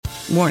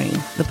Warning,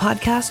 the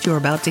podcast you're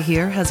about to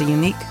hear has a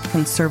unique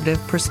conservative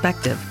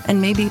perspective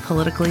and may be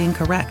politically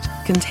incorrect,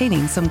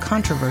 containing some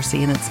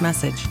controversy in its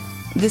message.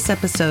 This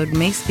episode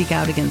may speak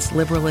out against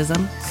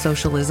liberalism,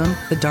 socialism,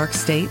 the dark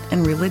state,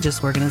 and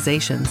religious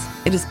organizations.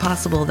 It is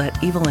possible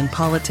that evil in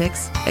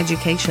politics,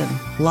 education,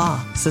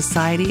 law,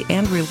 society,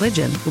 and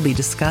religion will be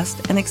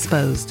discussed and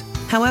exposed.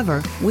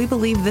 However, we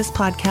believe this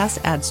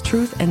podcast adds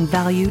truth and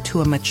value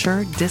to a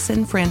mature,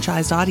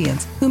 disenfranchised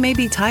audience who may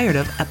be tired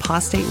of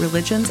apostate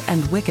religions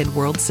and wicked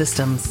world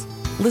systems.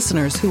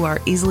 Listeners who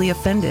are easily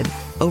offended,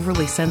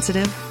 overly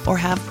sensitive, or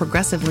have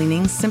progressive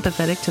leanings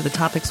sympathetic to the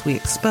topics we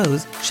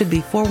expose should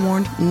be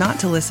forewarned not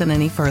to listen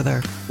any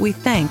further. We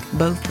thank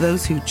both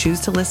those who choose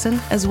to listen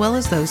as well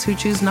as those who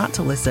choose not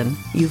to listen.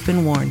 You've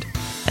been warned.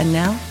 And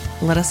now,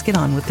 let us get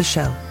on with the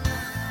show.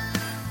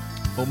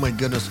 Oh my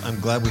goodness, I'm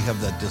glad we have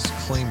that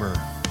disclaimer.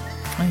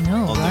 I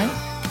know, right?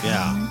 There.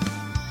 Yeah,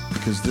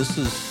 because this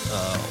is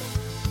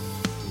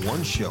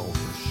one show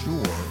for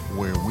sure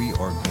where we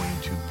are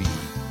going to be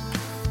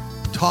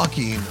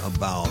talking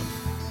about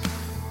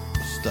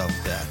stuff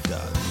that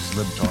these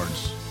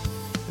libtards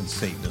and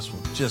Satanists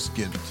will just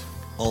get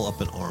all up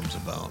in arms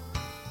about.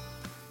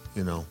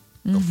 You know,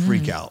 they'll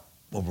freak out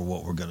over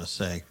what we're going to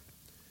say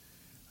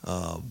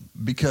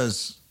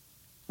because,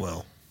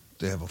 well,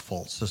 they have a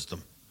false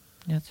system.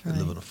 That's right. They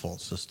live in a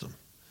false system.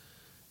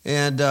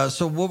 And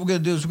so what we're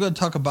going to do is we're going to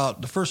talk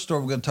about, the first story,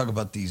 we're going to talk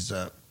about these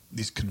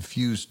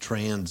confused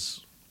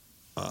trans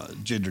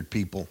gendered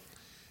people.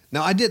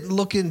 Now, I didn't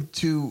look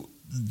into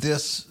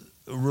this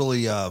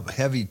really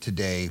heavy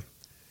today,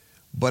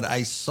 but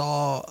I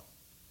saw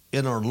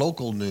in our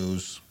local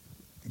news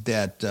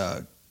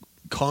that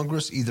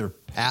Congress either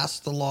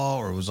passed the law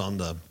or it was on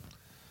the,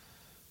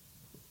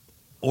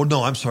 or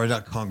no, I'm sorry,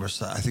 not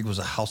Congress. I think it was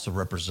a House of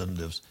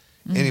Representatives.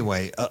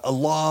 Anyway, a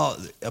law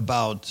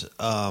about,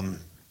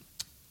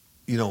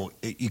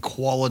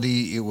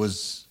 equality. It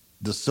was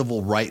the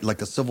civil right,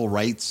 like a civil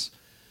rights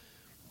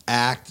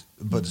act,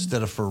 but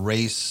instead of for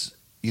race,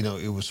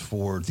 it was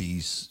for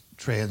these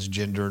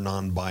transgender,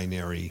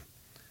 non-binary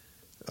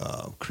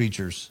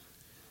creatures.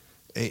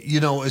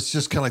 It's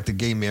just kind of like the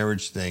gay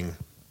marriage thing.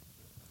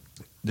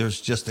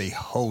 There's just a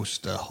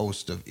host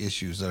of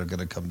issues that are going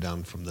to come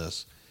down from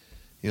this.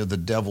 The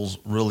devil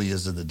really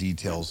is in the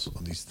details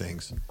on these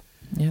things.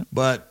 Yep.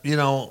 But,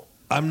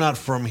 I'm not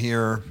from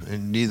here,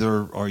 and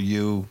neither are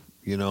you,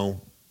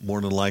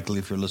 more than likely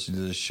if you're listening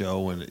to this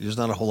show, and there's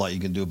not a whole lot you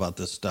can do about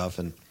this stuff.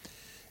 And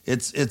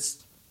it's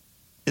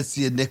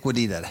the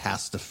iniquity that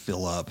has to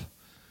fill up,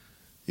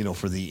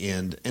 for the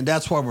end. And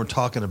that's why we're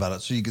talking about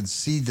it, so you can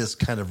see this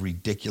kind of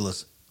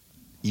ridiculous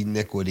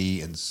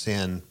iniquity and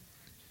sin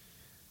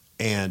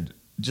and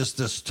just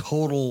this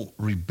total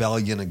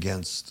rebellion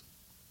against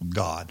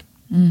God.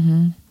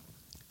 Mm-hmm.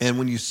 And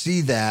when you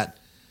see that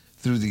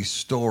through these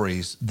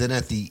stories, then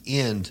at the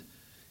end,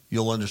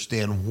 you'll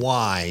understand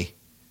why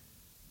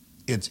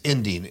it's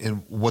ending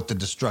and what the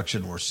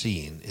destruction we're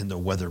seeing in the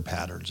weather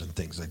patterns and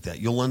things like that.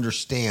 You'll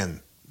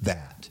understand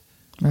that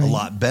a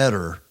lot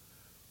better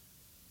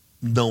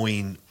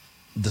knowing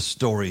the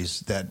stories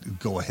that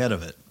go ahead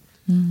of it.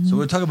 Mm-hmm. So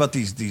we're talking about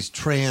these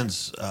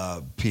trans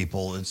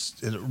people.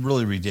 It's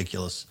really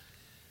ridiculous,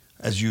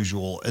 as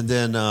usual. And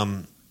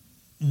then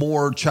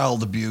more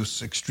child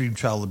abuse, extreme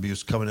child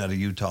abuse coming out of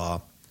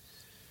Utah.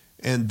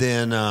 And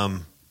then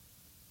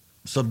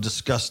some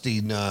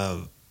disgusting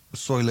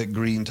Soylent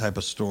Green type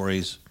of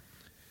stories.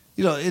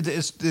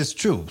 It's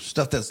true.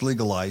 Stuff that's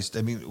legalized.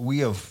 I mean, we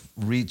have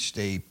reached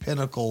a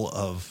pinnacle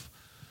of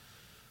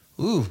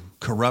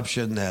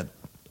corruption that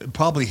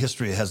probably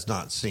history has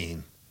not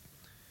seen.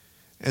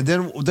 And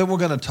then we're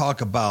going to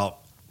talk about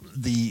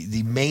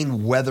the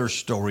main weather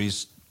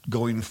stories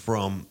going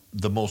from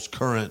the most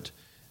current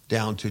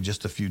down to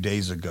just a few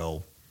days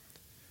ago,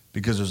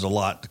 because there's a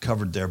lot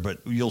covered there. But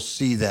you'll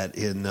see that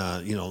in,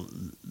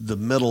 the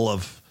middle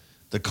of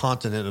the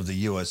continent of the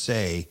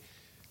USA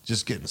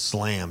just getting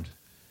slammed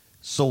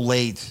so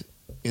late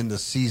in the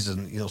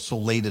season, so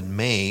late in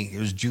May. It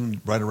was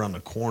June right around the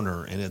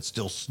corner, and it's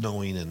still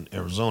snowing in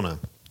Arizona.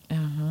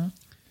 Uh-huh.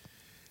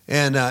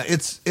 And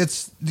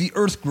it's the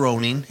earth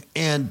groaning.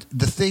 And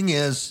the thing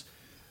is,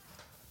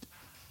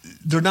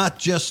 they're not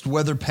just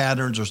weather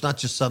patterns, or it's not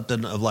just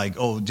something of like,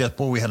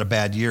 we had a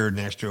bad year,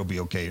 next year will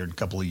be okay, or in a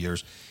couple of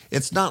years.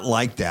 It's not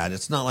like that.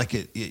 It's not like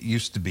it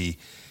used to be.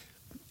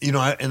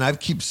 And I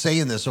keep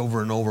saying this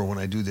over and over when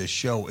I do this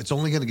show. It's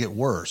only going to get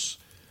worse.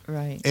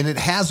 Right. And it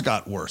has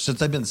got worse.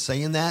 Since I've been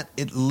saying that,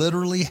 it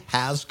literally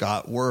has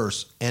got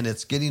worse. And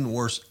it's getting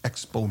worse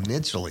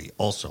exponentially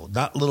also.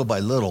 Not little by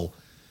little,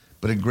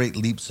 but in great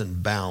leaps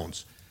and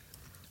bounds.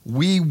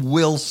 We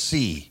will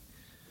see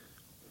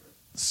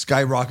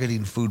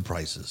skyrocketing food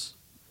prices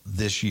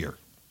this year.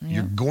 Yeah.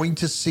 You're going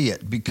to see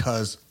it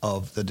because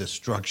of the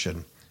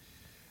destruction.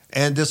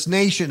 And this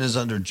nation is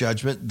under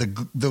judgment.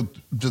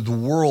 The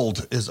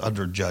world is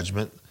under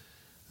judgment.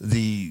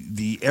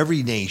 The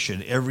every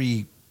nation,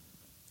 every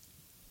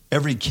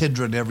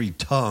kindred, every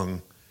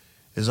tongue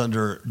is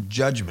under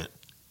judgment.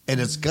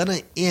 And it's going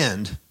to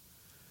end,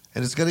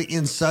 and it's going to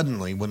end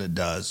suddenly when it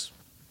does.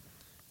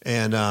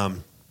 And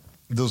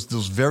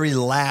those very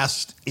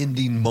last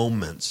ending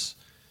moments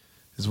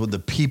is when the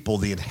people,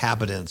 the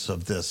inhabitants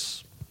of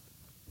this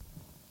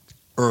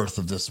earth,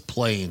 of this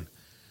plane,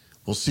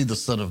 will see the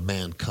Son of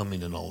Man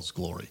coming in all his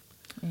glory.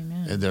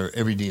 Amen. And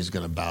every knee is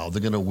going to bow.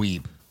 They're going to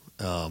weep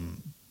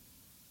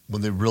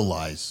when they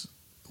realize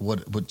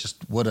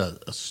what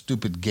a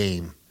stupid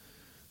game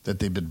that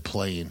they've been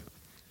playing.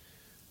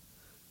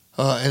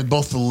 And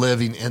both the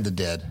living and the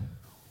dead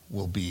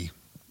will be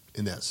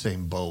in that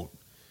same boat.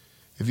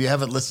 If you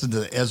haven't listened to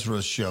the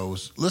Ezra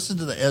shows, listen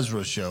to the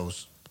Ezra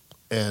shows,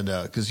 and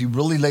because he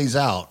really lays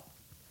out,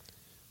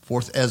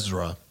 Fourth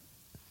Ezra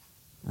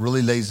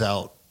really lays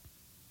out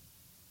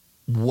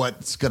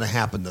what's going to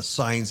happen, the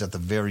signs at the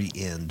very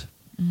end.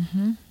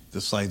 Mm-hmm.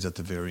 The signs at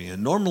the very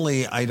end.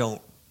 Normally, I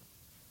don't,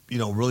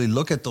 really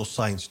look at those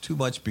signs too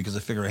much because I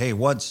figure, hey,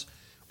 once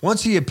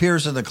he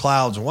appears in the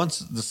clouds, once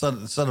the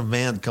Son of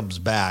Man comes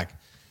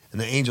back and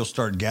the angels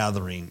start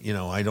gathering,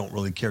 I don't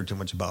really care too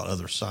much about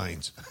other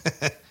signs.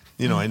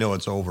 I know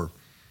it's over.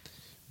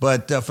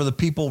 But for the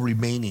people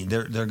remaining,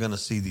 they're going to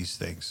see these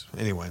things.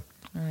 Anyway,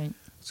 All right.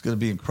 it's going to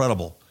be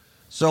incredible.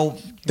 So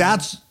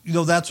that's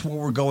where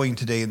we're going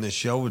today in this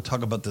show. We'll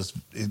talk about this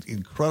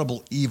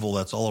incredible evil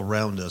that's all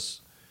around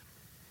us,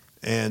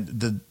 and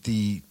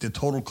the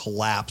total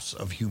collapse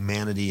of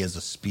humanity as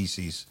a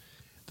species,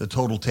 the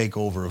total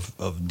takeover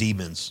of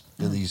demons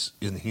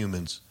in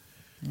humans,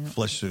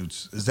 flesh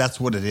suits. That's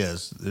what it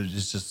is.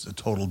 It's just a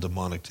total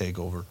demonic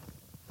takeover.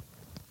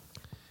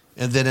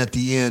 And then at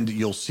the end,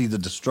 you'll see the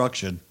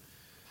destruction,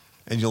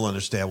 and you'll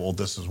understand, well,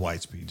 this is why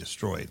it's being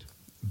destroyed,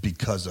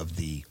 because of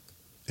the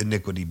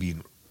iniquity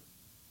being,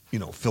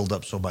 filled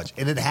up so much.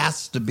 And it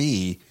has to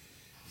be.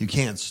 You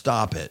can't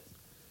stop it.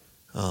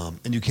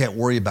 And you can't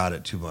worry about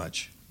it too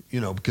much,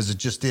 because it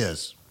just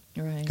is.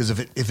 Right. Because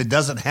if it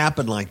doesn't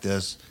happen like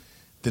this,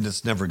 then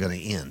it's never going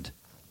to end.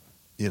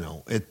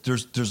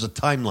 There's a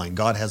timeline.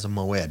 God has a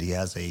moed. He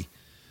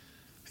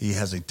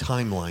has a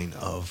timeline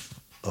of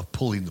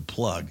pulling the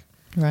plug.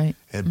 Right.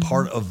 And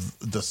part of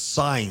the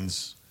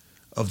signs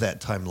of that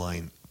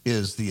timeline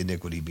is the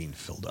iniquity being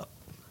filled up.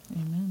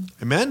 Amen.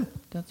 Amen?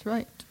 That's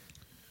right.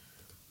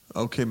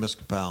 Okay, Ms.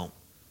 Kapow.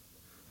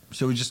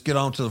 Shall we just get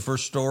on to the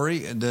first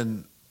story, and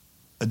then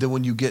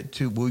when we get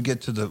to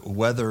the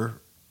weather,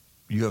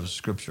 you have a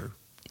scripture.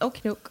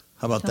 Okie doke.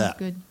 How about Sounds that?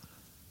 Good.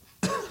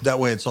 That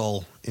way it's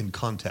all in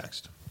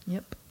context.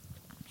 Yep.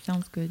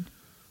 Sounds good.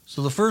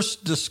 So the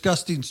first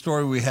disgusting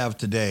story we have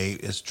today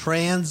is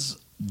trans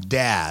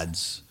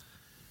dads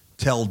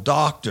tell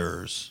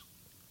doctors,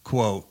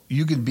 quote,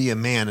 "You can be a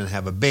man and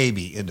have a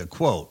baby," end of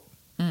quote.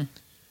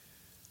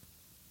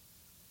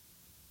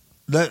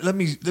 Let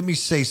me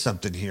say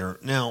something here.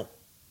 Now,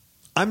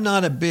 I'm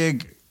not a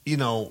big,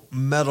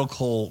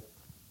 medical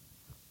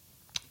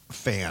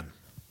fan,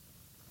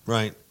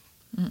 right?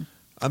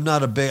 I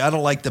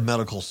don't like the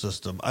medical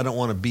system. I don't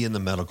want to be in the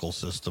medical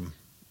system.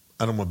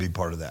 I don't want to be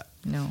part of that.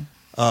 No.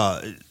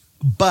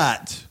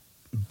 But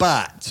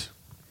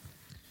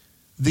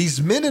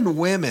these men and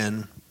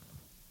women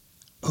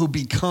who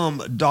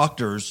become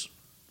doctors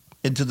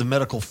into the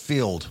medical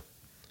field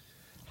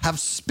have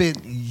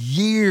spent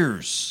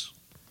years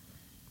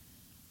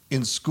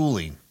in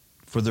schooling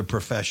for their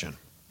profession,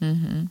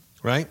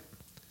 right?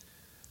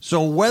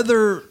 So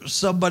whether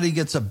somebody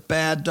gets a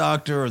bad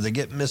doctor or they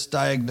get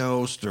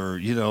misdiagnosed or,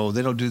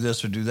 they don't do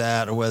this or do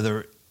that, or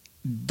whether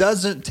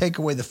doesn't take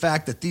away the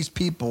fact that these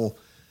people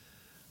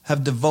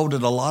have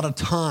devoted a lot of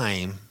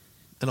time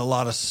and a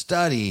lot of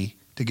study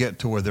to get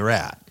to where they're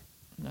at.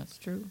 That's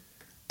true.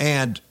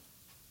 And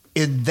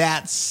in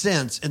that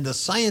sense, in the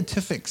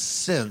scientific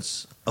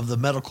sense of the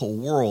medical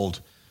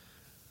world,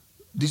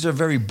 these are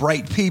very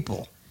bright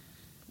people,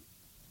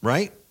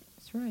 right?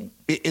 That's right.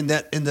 In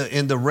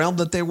the realm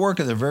that they work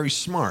in, they're very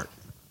smart.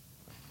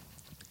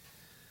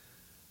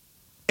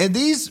 And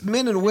these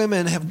men and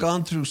women have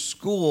gone through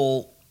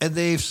school and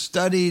they've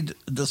studied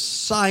the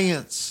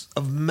science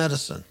of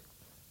medicine.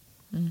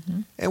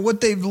 And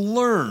what they've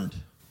learned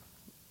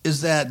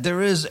is that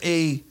there is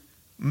a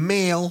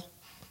male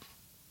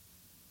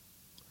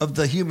of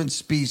the human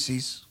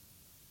species,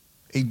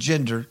 a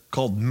gender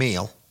called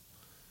male,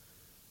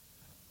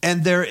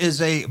 and there is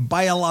a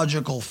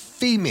biological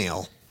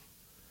female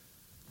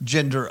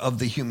gender of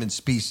the human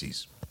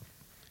species.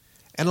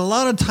 And a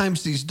lot of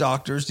times these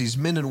doctors, these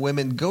men and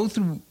women, go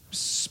through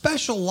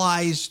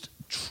specialized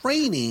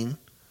training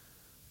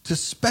to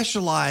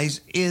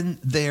specialize in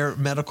their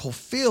medical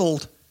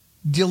field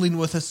dealing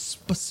with a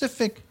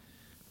specific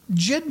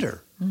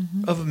gender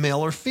of a male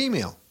or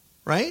female,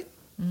 right?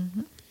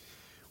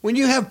 When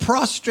you have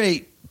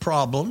prostate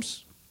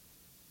problems,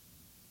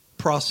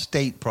 when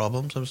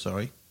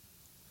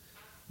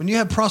you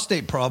have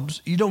prostate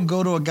problems, you don't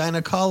go to a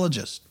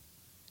gynecologist.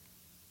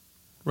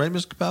 Right,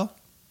 Ms. Kapow?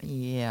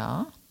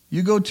 Yeah.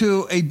 You go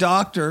to a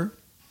doctor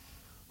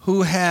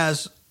who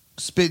has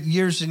spent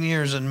years and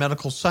years in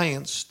medical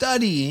science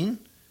studying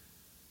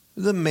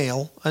the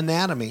male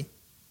anatomy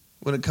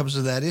when it comes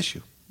to that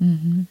issue.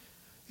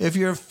 If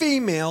you're a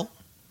female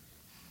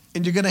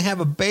and you're going to have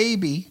a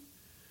baby,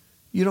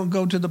 you don't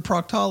go to the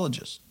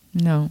proctologist.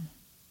 No.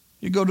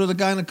 You go to the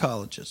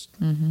gynecologist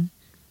Mm-hmm.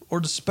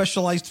 or the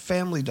specialized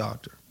family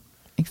doctor.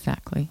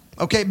 Exactly.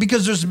 Okay,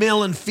 because there's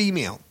male and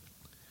female.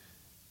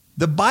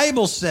 The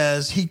Bible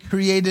says he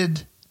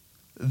created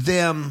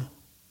them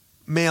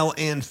male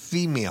and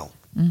female.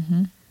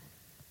 Mm-hmm.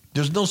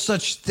 There's no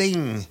such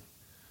thing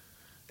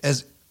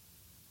as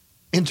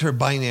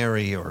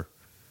interbinary or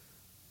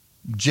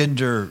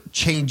gender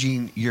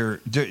changing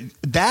your.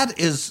 That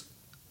is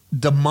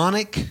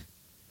demonic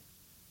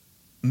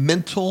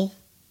mental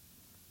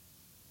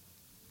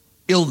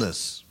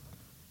illness.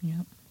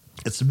 Yep.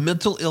 It's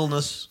mental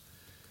illness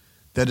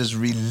that is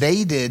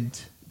related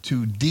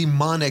to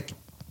demonic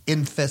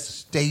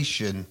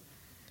infestation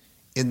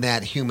in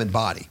that human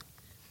body.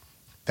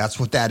 That's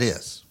what that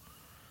is.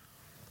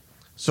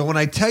 So when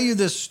I tell you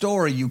this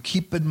story, you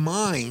keep in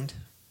mind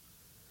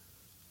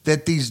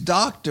that these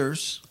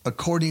doctors,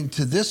 according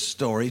to this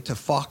story, to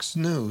Fox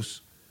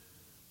News,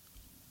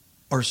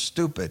 are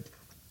stupid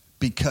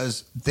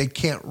because they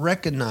can't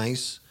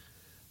recognize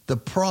the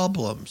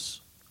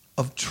problems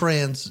of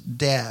trans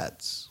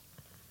dads.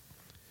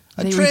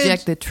 They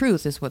reject the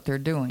truth is what they're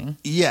doing.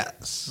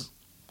 Yes,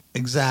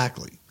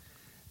 exactly.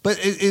 But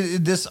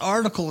this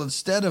article,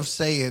 instead of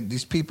saying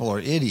these people are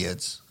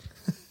idiots,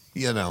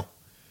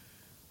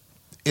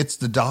 it's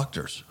the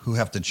doctors who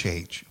have to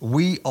change.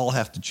 We all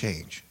have to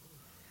change.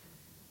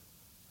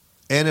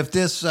 And if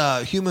this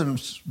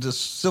this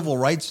civil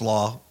rights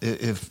law,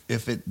 if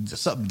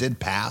something did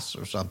pass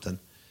or something,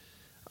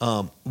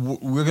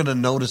 we're going to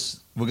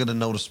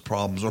notice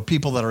problems, or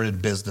people that are in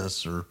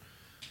business, or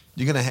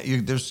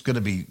there's going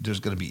to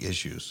be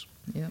issues.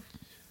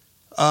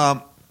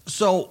 Yep.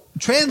 So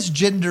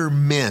transgender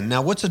men.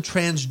 Now, what's a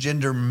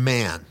transgender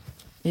man?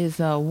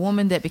 Is a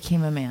woman that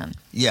became a man.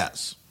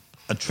 Yes.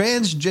 A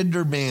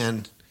transgender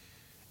man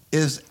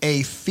is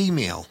a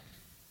female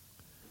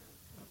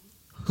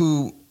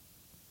who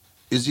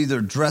is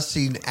either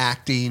dressing,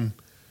 acting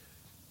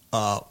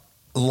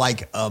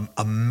like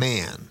a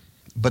man,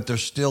 but they're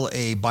still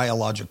a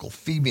biological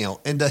female.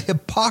 And the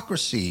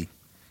hypocrisy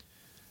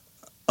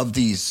of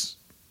these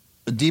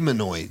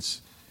demonoids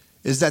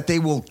is that they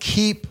will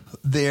keep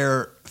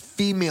their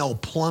female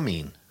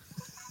plumbing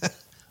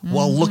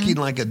while looking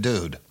like a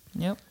dude.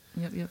 Yep.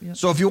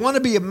 So if you want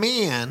to be a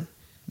man,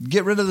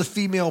 get rid of the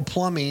female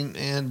plumbing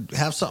and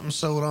have something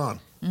sewed on.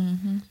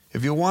 Mm-hmm.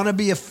 If you want to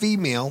be a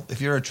female,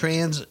 if you're a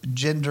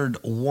transgendered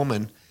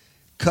woman,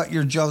 cut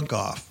your junk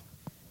off.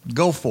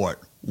 Go for it.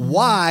 Mm-hmm.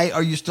 Why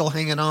are you still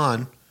hanging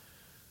on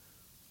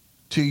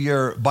to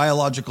your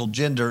biological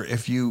gender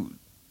if you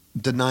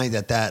deny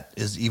that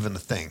is even a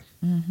thing?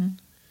 Mm-hmm.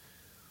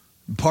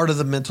 Part of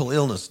the mental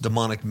illness,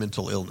 demonic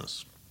mental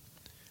illness.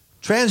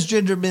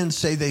 Transgender men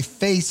say they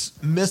face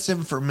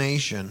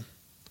misinformation,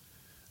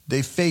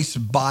 they face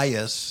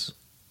bias,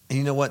 and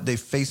you know what? They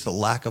face a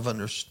lack of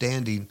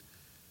understanding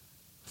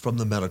from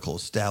the medical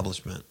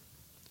establishment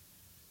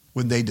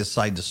when they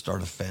decide to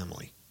start a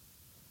family.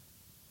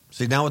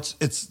 See, now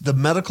it's the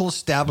medical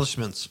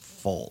establishment's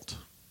fault.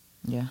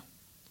 Yeah.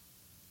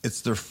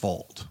 It's their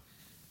fault.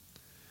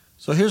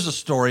 So here's a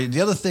story. The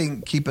other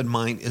thing, keep in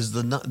mind, is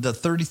the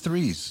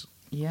 33s.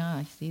 Yeah,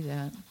 I see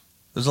that.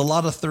 There's a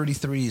lot of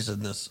 33s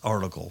in this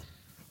article.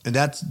 And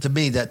that's, to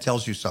me, that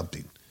tells you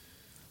something.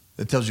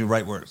 It tells you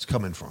right where it's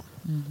coming from.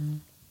 Mm-hmm.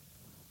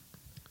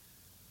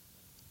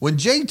 When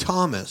Jay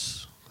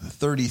Thomas,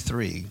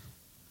 33,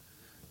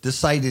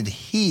 decided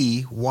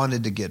he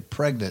wanted to get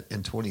pregnant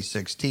in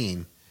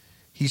 2016,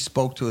 he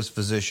spoke to his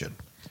physician.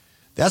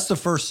 That's the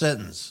first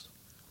sentence.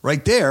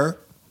 Right there,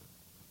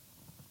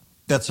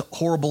 that's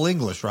horrible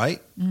English,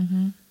 right?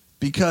 Mm-hmm.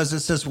 Because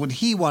it says when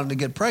he wanted to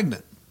get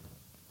pregnant.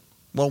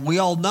 Well, we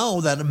all know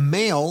that a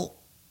male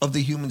of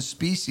the human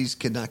species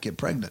cannot get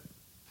pregnant.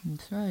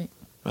 That's right.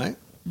 Right?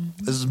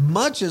 Mm-hmm. As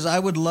much as I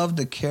would love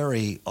to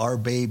carry our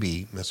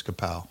baby, Miss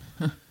Kapow,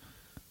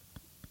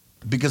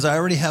 because I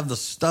already have the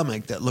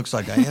stomach that looks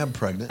like I am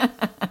pregnant.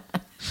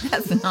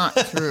 That's not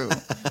true.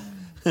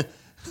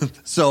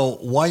 So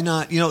why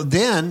not?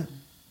 Then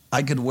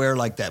I could wear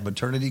like that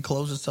maternity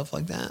clothes and stuff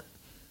like that.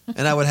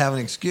 And I would have an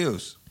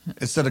excuse.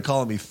 Instead of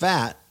calling me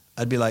fat,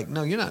 I'd be like,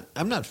 no, you're not.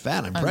 I'm not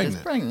fat. I'm pregnant.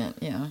 Just pregnant,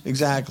 yeah.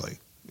 Exactly.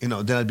 Then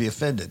I'd be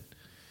offended.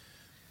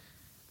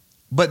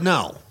 But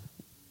no,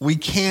 we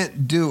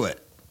can't do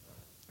it.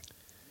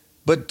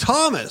 But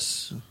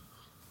Thomas,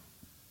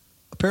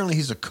 apparently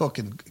he's a cook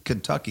in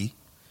Kentucky,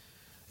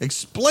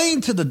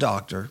 explained to the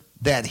doctor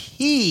that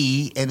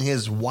he and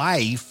his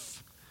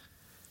wife,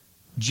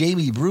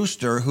 Jamie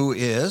Brewster, who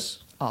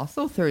is...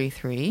 Also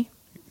 33.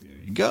 There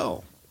you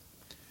go.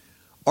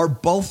 Are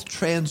both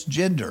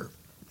transgender.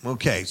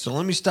 Okay, so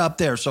let me stop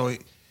there. So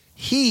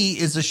he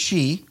is a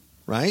she,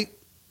 right?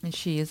 And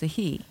she is a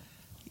he.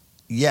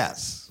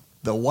 Yes.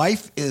 The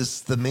wife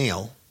is the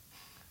male,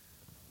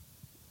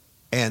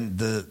 and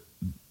the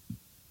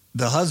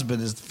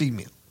husband is the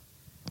female.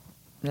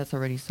 That's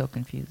already so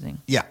confusing.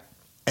 Yeah.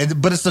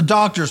 But it's the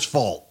doctor's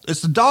fault.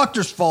 It's the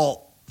doctor's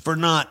fault for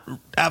not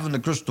having the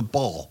crystal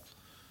ball,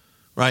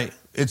 right?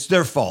 It's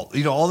their fault.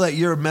 All that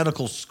year of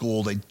medical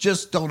school, they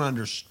just don't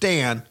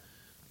understand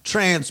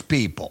trans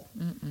people.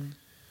 Mm-mm.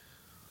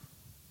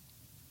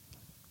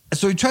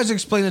 So he tries to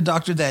explain to the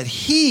doctor that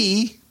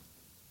he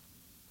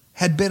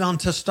had been on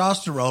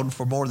testosterone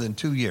for more than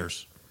 2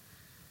 years.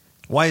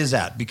 Why is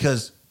that?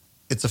 Because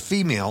it's a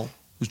female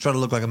who's trying to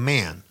look like a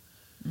man.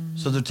 Mm-hmm.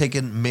 So they're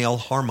taking male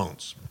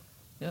hormones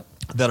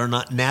that are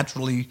not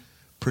naturally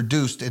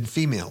produced in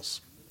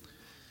females.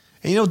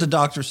 And you know what the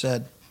doctor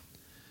said?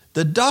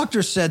 The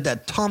doctor said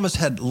that Thomas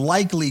had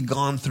likely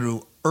gone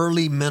through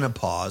early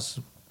menopause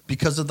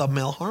because of the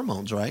male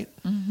hormones, right?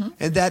 Mm-hmm.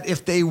 And that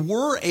if they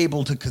were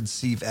able to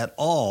conceive at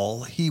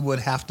all, he would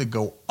have to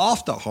go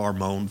off the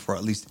hormone for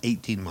at least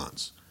 18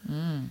 months.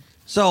 Mm.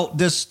 So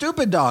this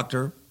stupid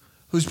doctor,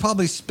 who's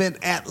probably spent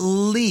at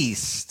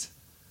least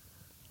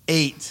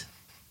 8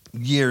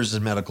 years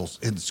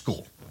in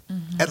school.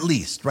 Mm-hmm. At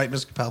least, right,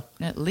 Ms. Capel?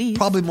 At least.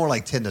 Probably more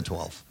like 10 to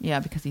 12. Yeah,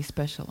 because he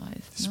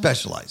specialized.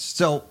 Specialized.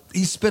 So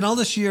he spent all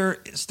this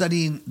year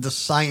studying the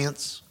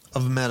science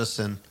of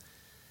medicine.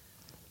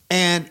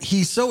 And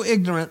he's so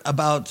ignorant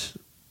about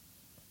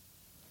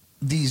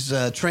these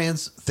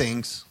trans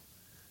things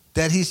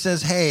that he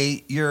says,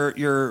 hey,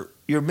 your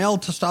male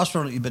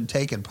testosterone that you've been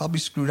taking probably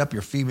screwed up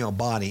your female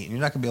body, and you're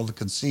not going to be able to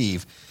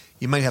conceive.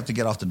 You might have to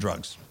get off the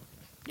drugs.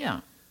 Yeah,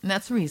 and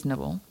that's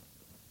reasonable.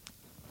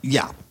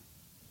 Yeah,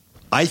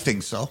 I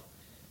think so.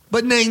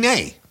 But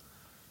nay.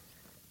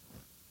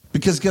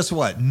 Because guess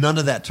what? None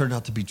of that turned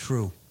out to be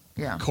true,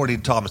 according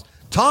to Thomas.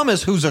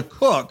 Thomas, who's a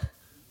cook,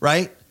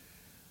 right?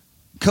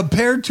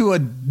 Compared to a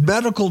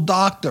medical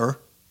doctor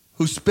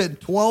who spent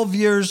 12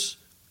 years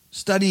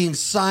studying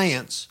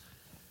science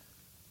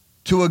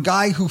to a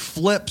guy who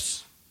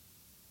flips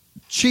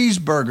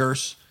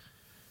cheeseburgers,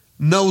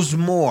 knows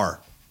more.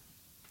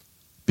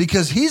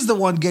 Because he's the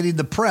one getting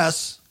the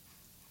press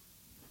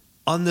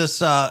on this.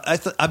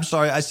 I'm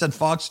sorry, I said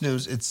Fox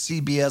News. It's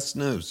CBS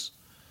News.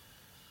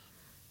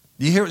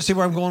 You see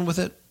where I'm going with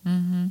it?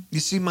 Mm-hmm. You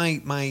see my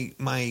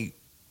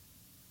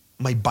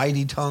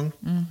bitey tongue?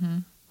 Mm-hmm.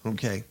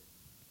 Okay.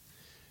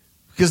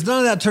 Because none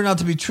of that turned out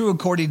to be true,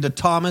 according to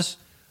Thomas,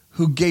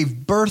 who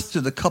gave birth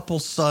to the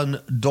couple's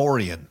son,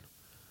 Dorian,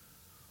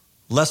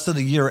 less than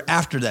a year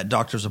after that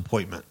doctor's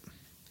appointment.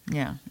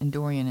 Yeah, and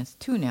Dorian is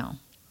 2 now.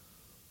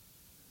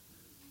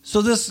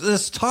 So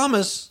this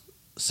Thomas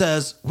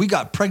says, we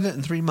got pregnant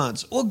in 3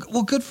 months. Well,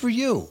 good for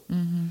you.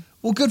 Mm-hmm.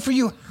 Well, good for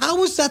you.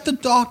 How is that the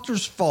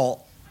doctor's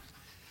fault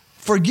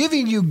for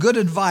giving you good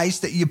advice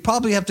that you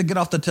probably have to get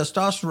off the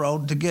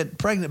testosterone to get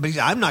pregnant? But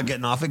I'm not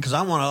getting off it because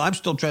I'm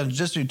still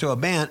transitioning to a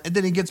man, and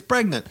then he gets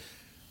pregnant.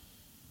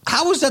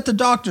 How is that the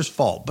doctor's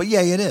fault? But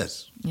yeah, it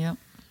is. Yep.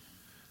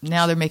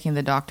 Now they're making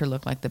the doctor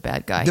look like the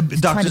bad guy. The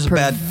doctor's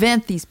trying to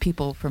prevent these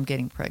people from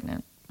getting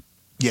pregnant.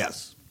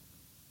 Yes.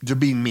 They're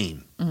being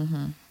mean.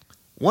 Mm-hmm.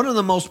 One of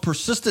the most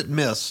persistent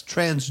myths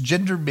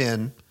transgender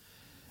men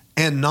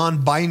and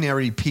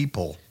non-binary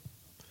people.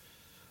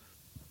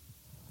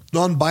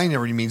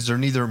 Non-binary means they're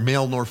neither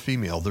male nor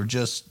female. They're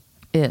just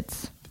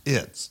it's.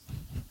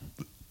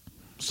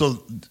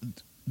 So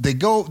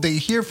they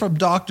hear from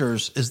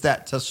doctors is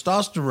that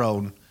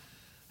testosterone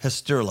has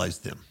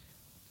sterilized them.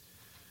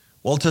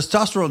 Well,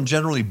 testosterone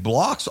generally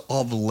blocks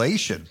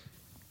ovulation.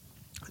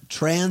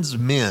 Trans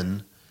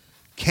men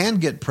can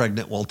get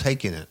pregnant while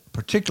taking it,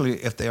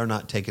 particularly if they are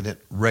not taking it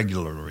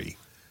regularly.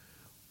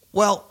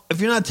 Well, if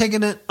you're not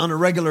taking it on a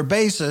regular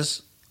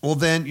basis, well,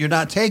 then you're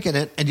not taking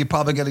it, and you're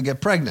probably going to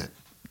get pregnant.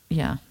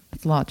 Yeah,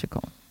 it's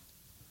logical.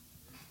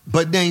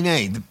 But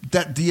nay,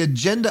 that the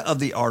agenda of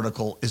the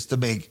article is to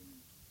make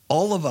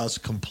all of us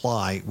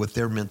comply with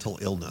their mental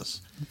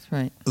illness. That's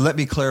right. Let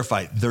me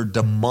clarify, their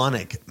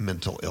demonic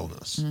mental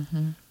illness.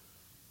 Mm-hmm.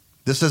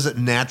 This isn't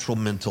natural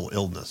mental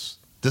illness.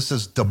 This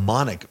is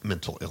demonic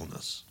mental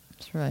illness.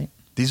 That's right.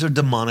 These are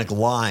demonic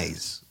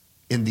lies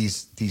in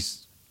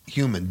these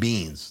human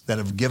beings that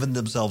have given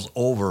themselves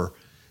over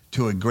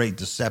to a great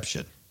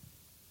deception.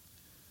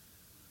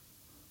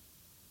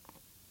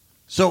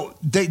 So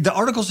the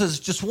article says,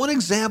 just one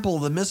example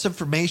of the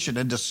misinformation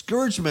and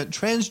discouragement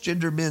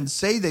transgender men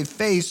say they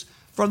face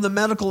from the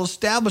medical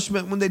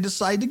establishment when they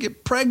decide to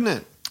get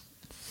pregnant.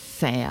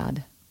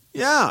 Sad.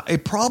 Yeah, a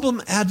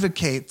problem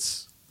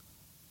advocates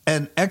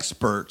and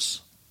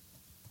experts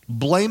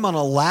blame on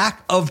a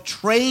lack of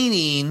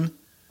training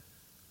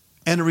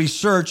and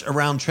research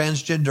around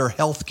transgender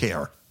health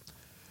care,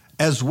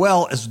 as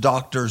well as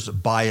doctors'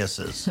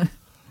 biases.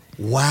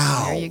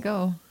 Wow. There you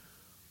go.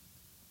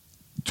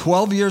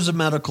 12 years of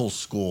medical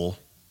school,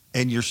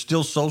 and you're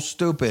still so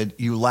stupid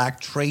you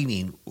lack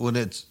training when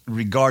it's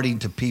regarding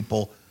to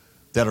people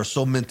that are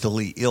so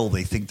mentally ill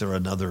they think they're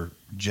another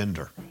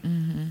gender.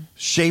 Mm-hmm.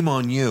 Shame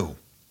on you.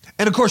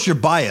 And, of course, you're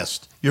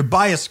biased. You're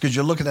biased because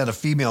you're looking at a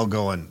female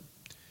going,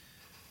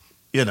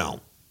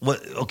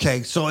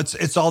 okay, so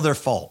it's all their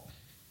fault.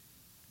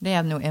 They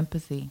have no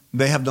empathy.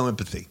 They have no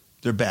empathy.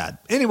 They're bad.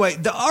 Anyway,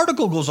 the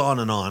article goes on,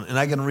 and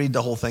I can read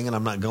the whole thing, and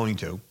I'm not going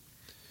to.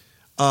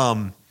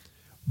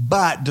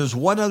 But there's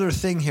one other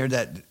thing here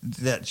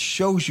that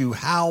shows you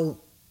how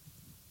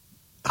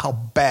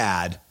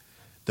bad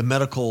the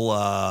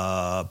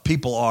medical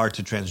people are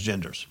to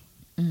transgenders.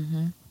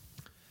 Mm-hmm.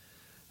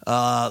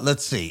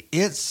 Let's see.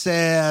 It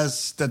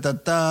says there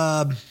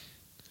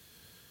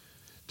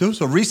was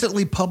a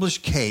recently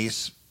published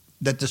case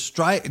that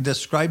described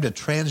a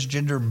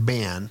transgender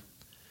man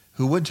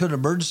who went to an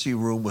emergency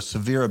room with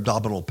severe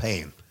abdominal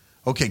pain.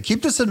 Okay,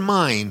 keep this in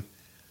mind.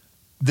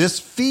 This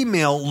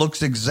female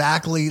looks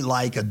exactly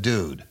like a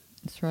dude.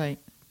 That's right.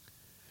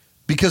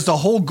 Because the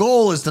whole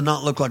goal is to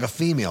not look like a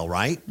female,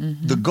 right?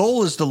 Mm-hmm. The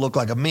goal is to look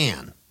like a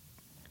man.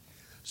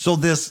 So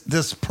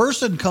this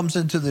person comes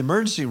into the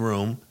emergency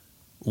room,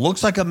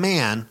 looks like a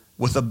man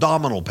with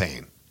abdominal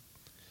pain.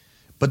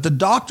 But the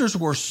doctors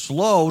were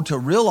slow to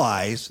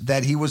realize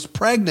that he was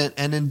pregnant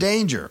and in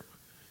danger.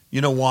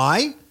 You know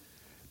why?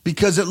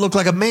 Because it looked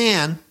like a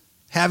man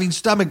having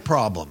stomach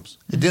problems.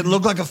 It didn't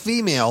look like a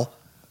female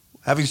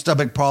having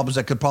stomach problems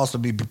that could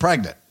possibly be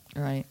pregnant.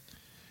 Right.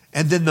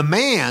 And then the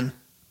man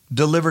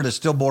delivered a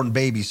stillborn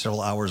baby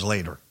several hours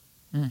later.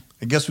 And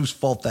guess whose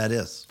fault that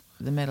is?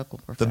 The medical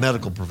profession. The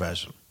medical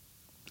profession.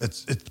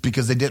 It's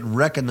because they didn't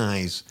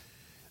recognize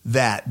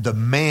that the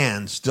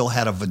man still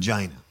had a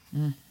vagina.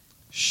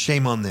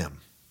 Shame on them.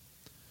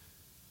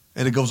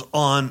 And it goes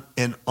on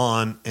and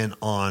on and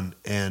on,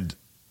 and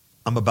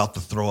I'm about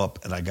to throw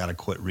up, and I got to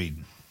quit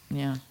reading.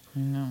 Yeah, I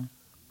know.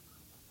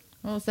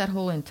 Well, it's that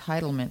whole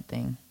entitlement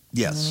thing.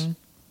 Yes. You know what I mean?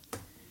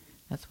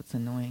 That's what's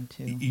annoying,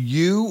 too.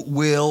 You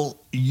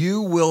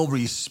will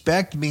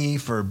respect me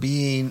for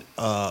being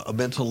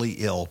mentally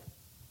ill.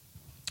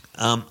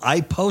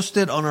 I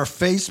posted on our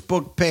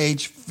Facebook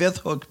page, Fifth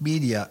Hook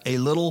Media, a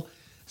little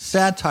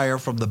satire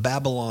from the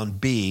Babylon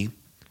Bee,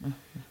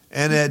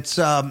 and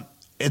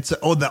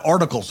the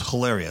article's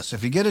hilarious.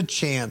 If you get a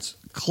chance,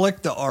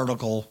 click the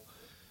article.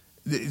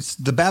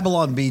 The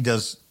Babylon Bee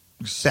does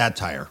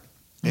satire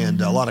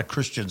and a lot of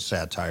Christian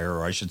satire,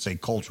 or I should say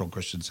cultural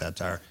Christian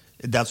satire.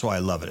 That's why I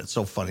love it. It's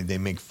so funny. They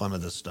make fun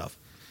of this stuff.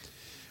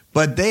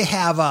 But they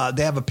have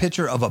a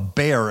picture of a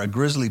bear, a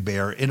grizzly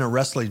bear, in a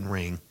wrestling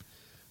ring,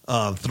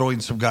 throwing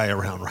some guy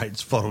around, right?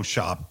 It's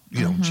Photoshop,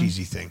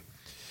 cheesy thing.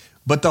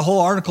 But the whole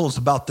article is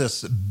about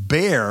this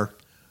bear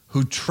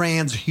who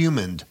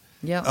transhumaned.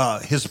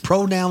 Yep. His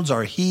pronouns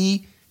are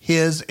he,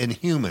 his, and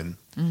human.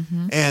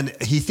 And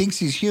he thinks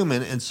he's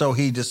human, and so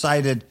he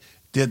decided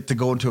to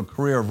go into a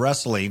career of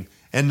wrestling.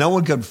 And no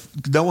one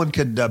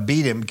could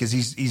beat him because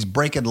he's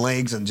breaking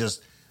legs and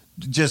just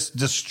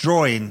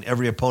destroying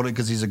every opponent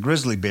because he's a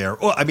grizzly bear.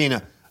 Oh, I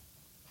mean,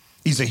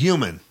 he's a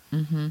human.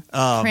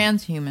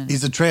 Transhuman.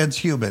 He's a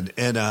transhuman,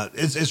 and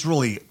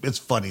it's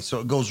funny. So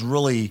it goes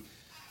really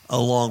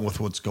along with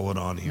what's going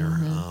on here.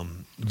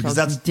 Because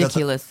How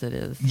ridiculous it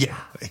is. Yeah,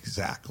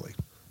 exactly.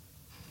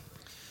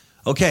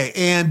 Okay,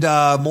 and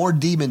more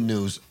demon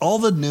news. All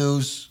the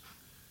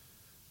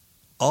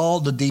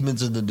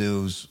demons in the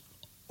news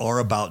are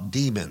about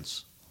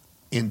demons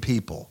in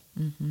people,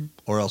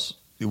 or else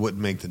you wouldn't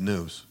make the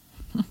news,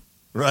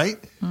 right?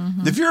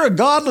 If you're a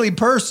godly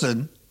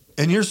person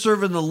and you're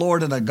serving the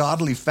Lord in a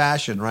godly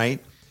fashion,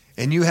 right,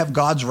 and you have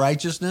God's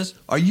righteousness,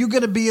 are you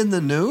going to be in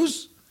the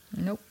news?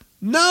 Nope.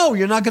 No,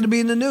 you're not going to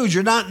be in the news.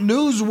 You're not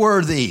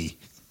newsworthy.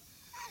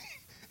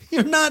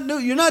 You're not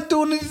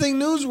doing anything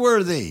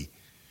newsworthy.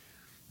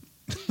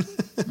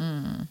 What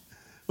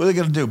are they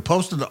going to do?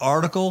 Post an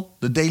article?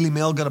 The Daily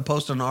Mail going to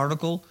post an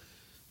article?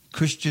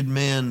 Christian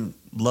man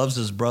loves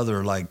his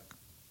brother like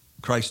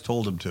Christ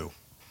told him to.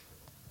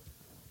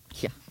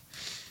 Yeah.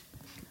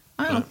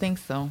 I don't think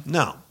so.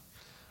 No.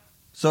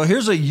 So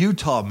here's a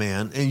Utah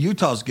man, and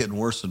Utah's getting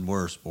worse and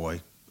worse,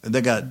 boy. And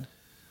they got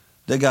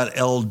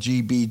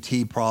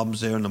LGBT problems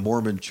there, and the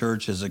Mormon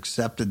Church has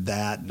accepted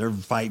that, and they're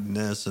fighting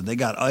this, and they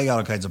got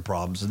all kinds of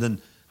problems. And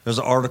then there's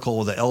an article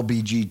with the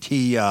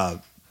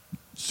LBGT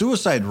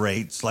suicide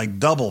rates like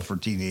double for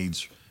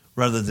teenagers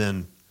rather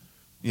than,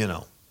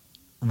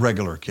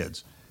 regular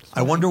kids.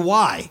 I wonder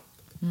why.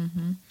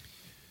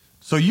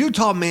 So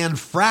Utah man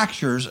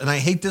fractures, and I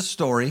hate this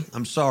story.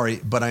 I'm sorry,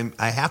 but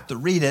I have to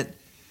read it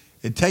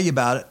and tell you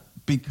about it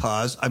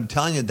because I'm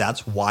telling you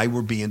that's why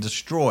we're being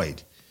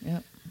destroyed.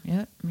 Yep,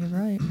 you're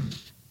right.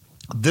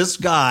 This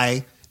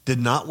guy did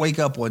not wake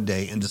up one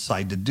day and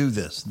decide to do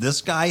this.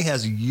 This guy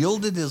has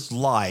yielded his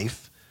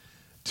life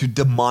to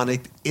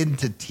demonic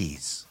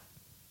entities.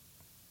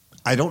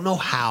 I don't know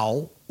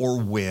how or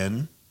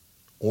when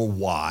or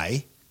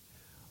why.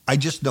 I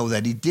just know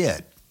that he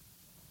did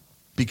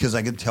because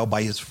I can tell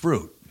by his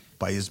fruit,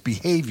 by his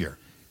behavior.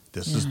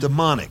 This is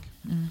demonic.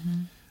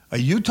 A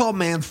Utah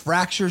man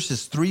fractures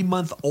his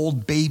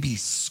 3-month-old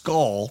baby's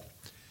skull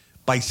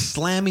by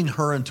slamming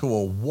her into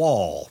a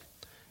wall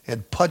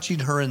and punching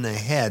her in the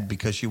head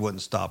because she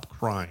wouldn't stop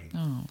crying.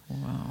 Oh,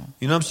 wow.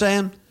 You know what I'm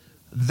saying?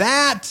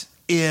 That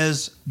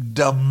is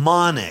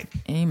demonic.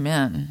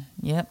 Amen.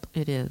 Yep,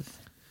 it is.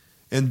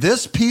 And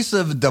this piece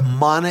of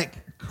demonic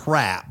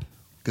crap,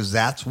 because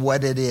that's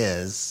what it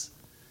is,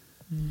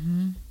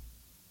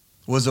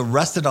 was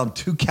arrested on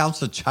 2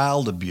 counts of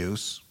child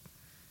abuse.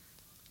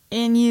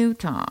 In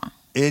Utah.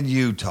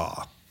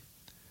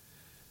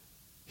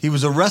 He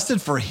was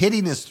arrested for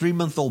hitting his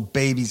 3-month-old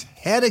baby's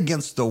head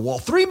against the wall.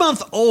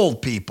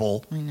 3-month-old,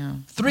 people. I know.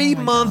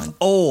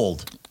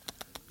 3-month-old.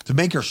 To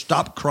make her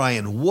stop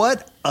crying.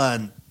 What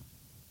an...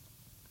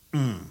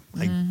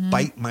 I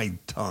bite my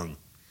tongue.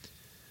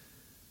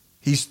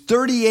 He's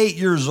 38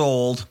 years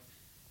old.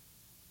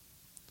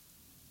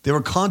 They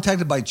were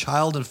contacted by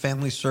Child and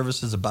Family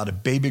Services about a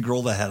baby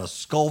girl that had a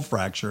skull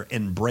fracture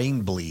and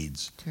brain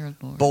bleeds. Dear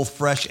Lord. Both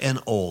fresh and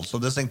old. So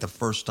this ain't the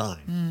first time.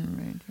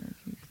 Right.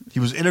 He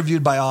was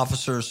interviewed by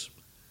officers,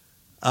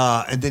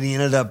 and then he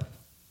ended up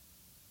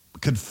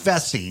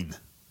confessing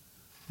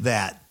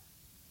that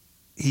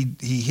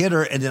he hit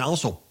her and then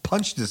also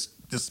punched this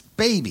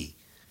baby.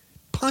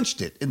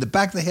 Punched it in the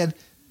back of the head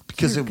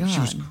because she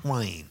was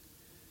crying.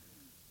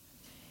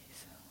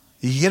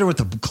 He hit her with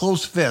a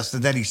closed fist,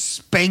 and then he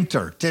spanked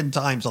her 10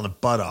 times on the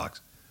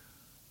buttocks.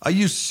 Are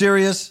you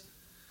serious?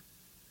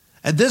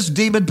 And this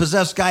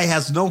demon-possessed guy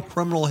has no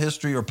criminal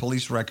history or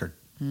police record.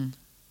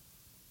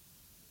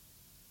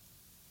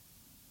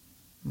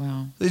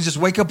 Wow. They just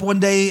wake up one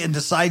day and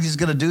decide he's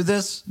going to do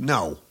this?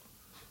 No.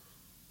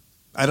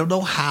 I don't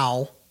know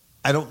how.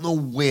 I don't know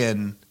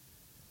when.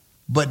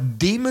 But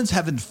demons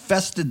have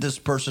infested this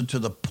person to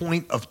the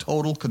point of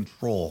total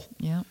control.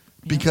 Yep.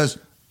 Because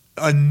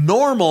a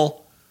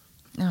normal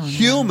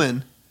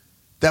human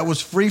that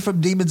was free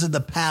from demons in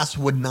the past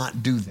would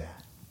not do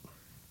that.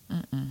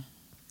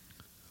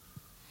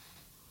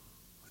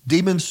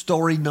 Demon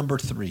story number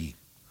 3.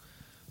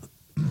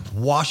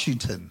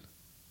 Washington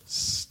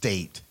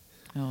State.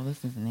 Oh,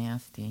 this is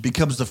nasty.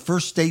 Becomes the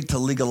first state to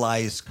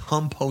legalize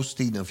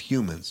composting of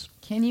humans.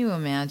 Can you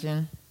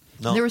imagine?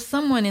 No. There was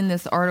someone in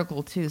this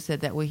article too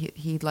said that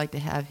he'd like to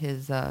have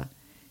his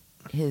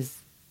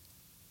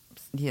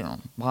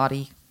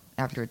body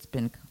after it's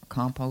been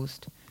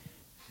compost,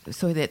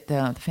 so that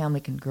the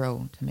family can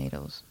grow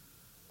tomatoes,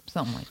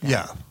 something like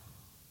that.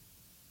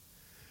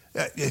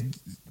 Yeah.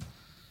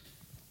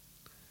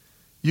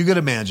 You could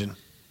imagine.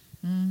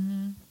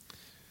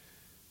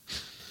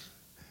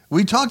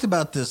 We talked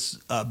about this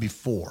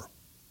before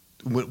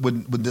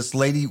when this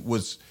lady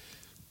was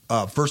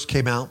first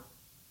came out.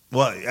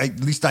 Well, at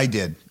least I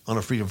did on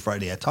a Freedom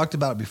Friday. I talked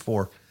about it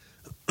before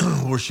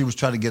where she was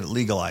trying to get it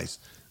legalized.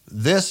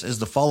 This is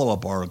the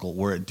follow-up article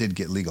where it did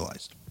get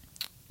legalized.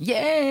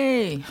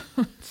 Yay!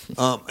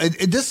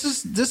 This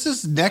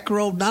is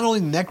not only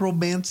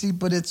necromancy,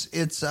 but it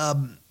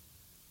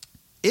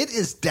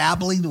is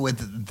dabbling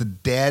with the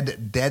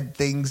dead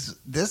things.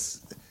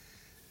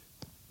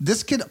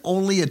 This can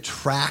only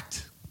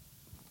attract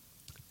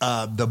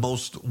the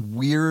most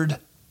weird,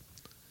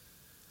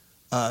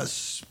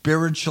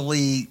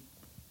 spiritually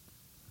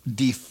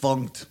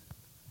defunct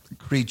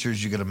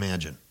creatures you can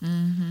imagine.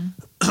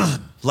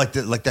 like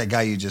that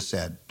guy you just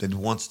said that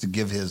wants to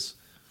give his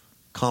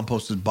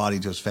composted body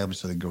to his family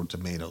so they grow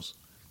tomatoes.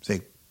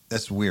 Say,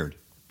 that's weird.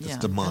 That's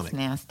demonic. That's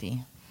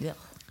nasty. Yeah.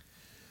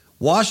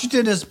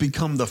 Washington has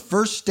become the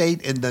first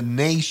state in the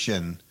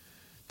nation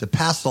to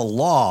pass a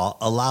law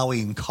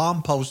allowing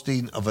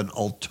composting of an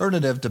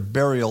alternative to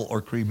burial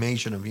or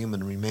cremation of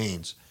human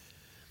remains.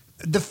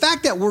 The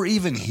fact that we're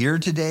even here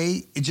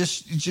today, it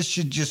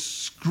should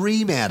just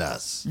scream at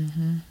us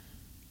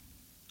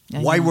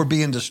why we're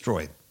being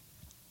destroyed.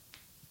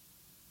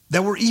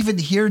 That we're even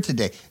here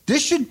today.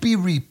 This should be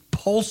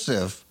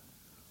repulsive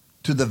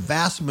to the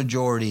vast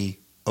majority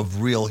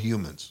of real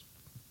humans.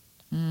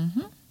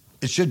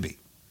 It should be.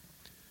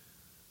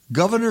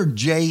 Governor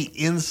Jay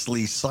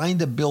Inslee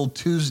signed a bill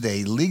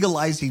Tuesday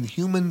legalizing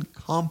human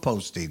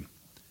composting.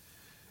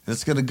 And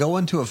it's going to go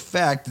into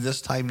effect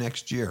this time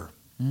next year.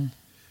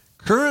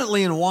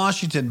 Currently in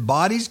Washington,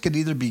 bodies can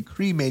either be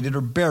cremated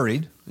or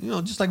buried,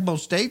 just like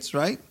most states,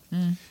 right?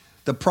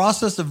 The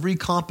process of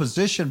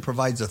recomposition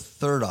provides a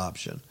third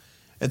option.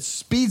 It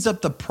speeds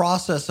up the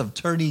process of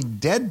turning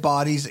dead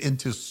bodies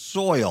into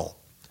soil.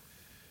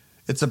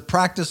 It's a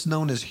practice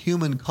known as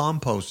human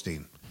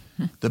composting.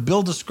 The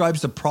bill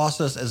describes the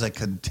process as a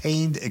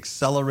contained,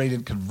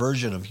 accelerated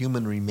conversion of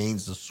human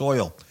remains to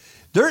soil.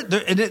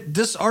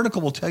 This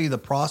article will tell you the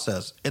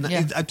process. And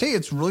I tell you,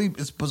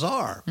 it's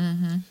bizarre.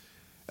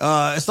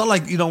 It's not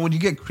like, when you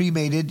get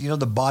cremated,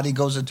 the body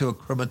goes into a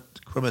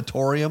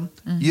crematorium.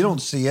 You don't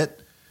see it.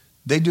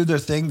 They do their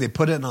thing. They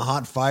put it in a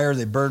hot fire.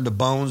 They burn the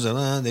bones,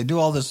 and they do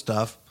all this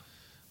stuff.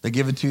 They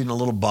give it to you in a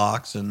little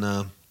box, and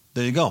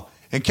there you go.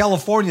 In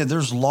California,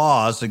 there's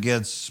laws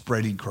against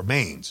spreading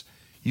cremains.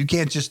 You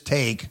can't just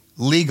take,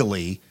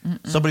 legally,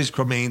 somebody's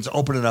cremains,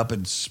 open it up,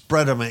 and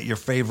spread them at your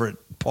favorite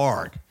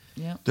park.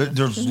 Yep,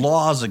 There's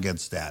laws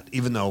against that,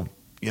 even though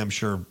I'm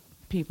sure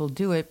people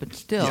do it, but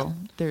still,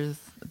 there is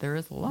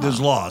a law.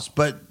 There's laws,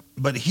 but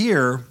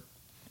here,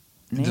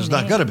 there's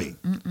not going to be.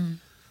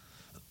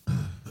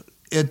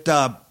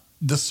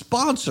 The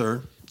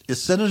sponsor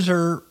is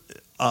Senator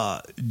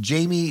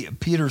Jamie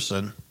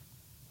Peterson.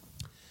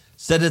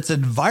 Said it's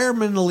an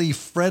environmentally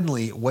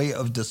friendly way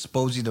of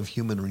disposing of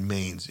human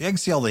remains. You can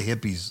see all the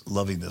hippies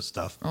loving this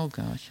stuff. Oh,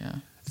 gosh, yeah.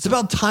 It's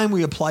about time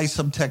we apply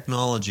some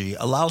technology,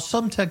 allow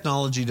some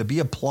technology to be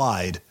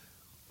applied,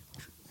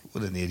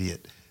 what an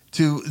idiot,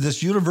 to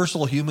this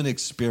universal human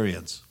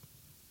experience.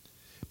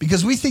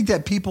 Because we think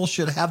that people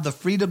should have the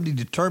freedom to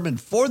determine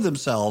for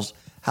themselves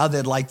how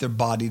they'd like their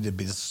body to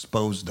be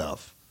disposed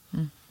of.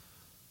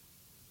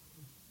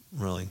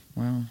 Really.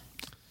 Wow.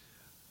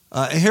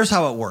 And here's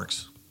how it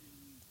works.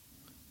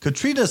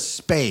 Katrina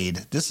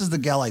Spade, this is the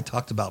gal I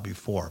talked about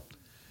before.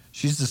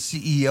 She's the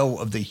CEO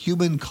of the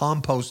Human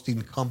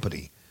Composting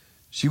Company.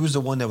 She was the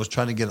one that was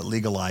trying to get it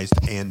legalized,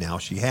 and now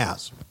she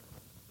has.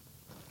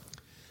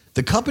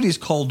 The company is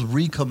called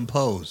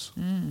Recompose.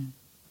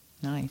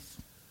 Nice.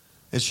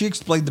 And she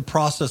explained the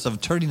process of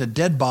turning a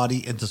dead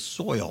body into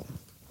soil.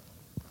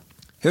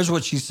 Here's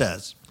what she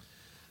says.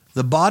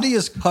 The body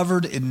is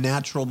covered in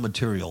natural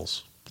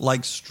materials,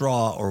 like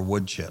straw or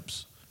wood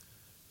chips.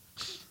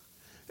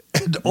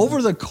 And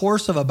over the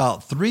course of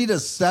about 3 to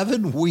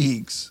 7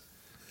 weeks,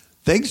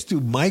 thanks to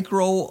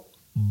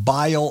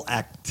microbial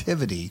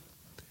activity,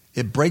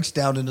 it breaks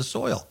down into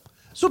soil.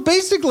 So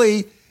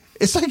basically,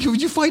 it's like when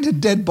you find a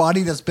dead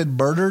body that's been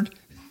murdered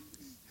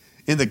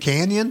in the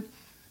canyon,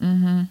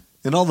 and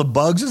all the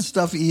bugs and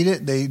stuff eat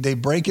it, they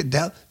break it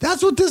down.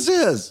 That's what this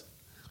is.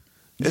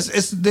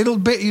 It's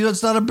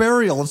not a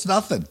burial. It's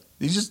nothing.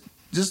 You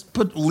just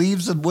put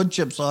leaves and wood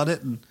chips on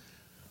it and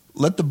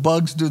let the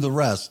bugs do the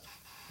rest.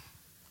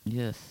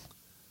 Yes.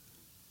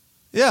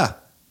 Yeah.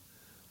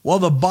 While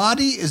the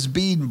body is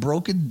being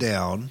broken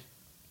down,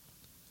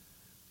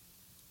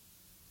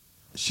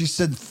 she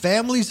said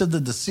families of the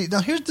deceased.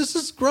 Now, this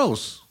is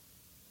gross.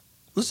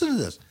 Listen to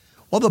this.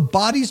 While the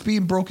body's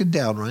being broken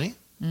down, right?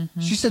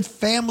 She said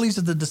families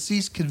of the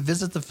deceased can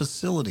visit the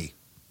facility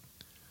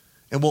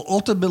and will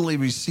ultimately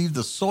receive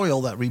the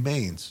soil that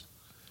remains.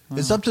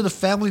 It's up to the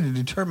family to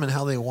determine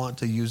how they want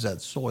to use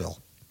that soil.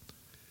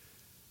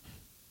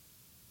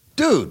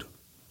 Dude.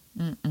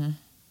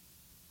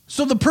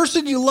 So the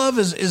person you love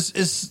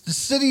is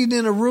sitting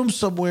in a room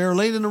somewhere,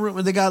 laying in a room,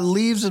 and they got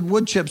leaves and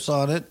wood chips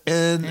on it,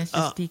 and it's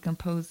just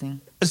decomposing.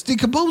 It's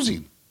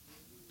decomposing,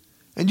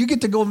 and you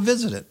get to go and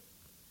visit it,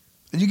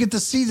 and you get to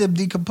see them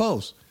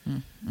decompose.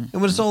 And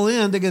when it's all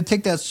in, they're going to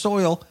take that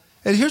soil.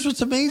 And here's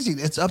what's amazing: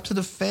 it's up to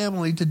the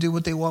family to do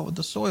what they want with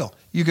the soil.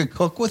 You can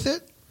cook with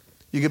it.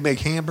 You can make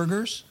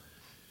hamburgers.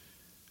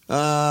 You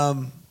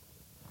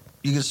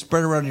can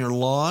spread it around your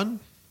lawn.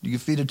 You can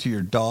feed it to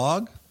your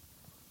dog.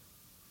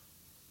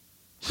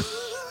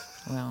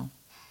 Well,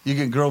 you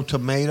can grow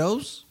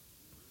tomatoes.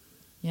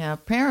 Yeah,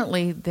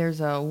 apparently there's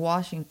a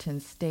Washington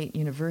State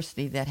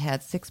University that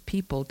had 6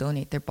 people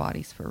donate their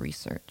bodies for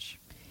research.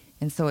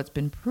 And so it's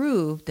been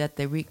proved that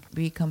the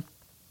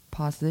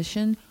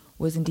recomposition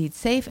was indeed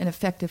safe and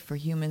effective for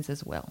humans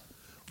as well.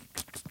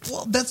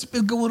 Well, that's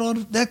been going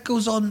on. That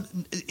goes on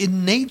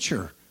in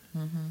nature.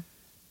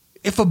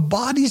 If a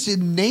body's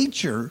in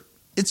nature,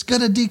 it's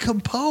going to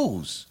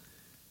decompose.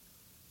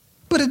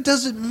 But it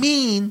doesn't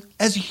mean,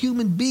 as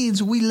human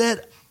beings, we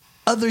let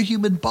other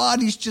human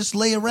bodies just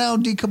lay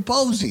around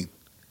decomposing.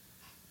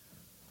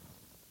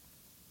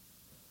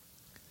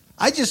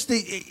 I just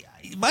think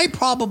my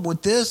problem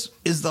with this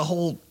is the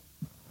whole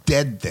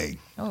dead thing.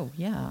 Oh,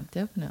 yeah,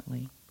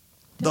 definitely.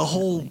 The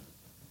whole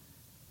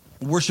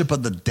worship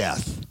of the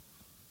death.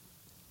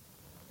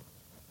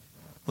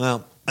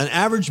 Well, an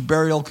average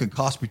burial could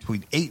cost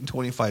between $8,000 and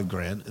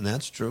 $25,000, and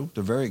that's true.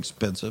 They're very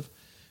expensive.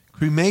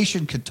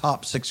 Cremation could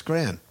top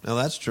 $6,000. Now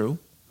that's true.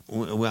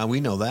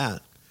 We know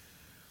that.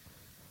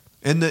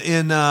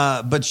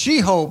 But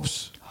she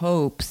hopes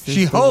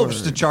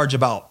to charge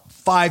about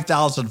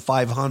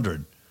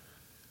 $5,500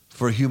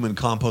 for human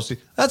composting.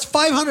 That's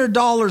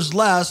 $500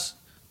 less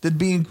than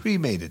being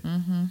cremated.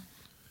 And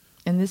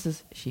this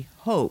is she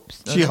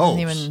hopes. She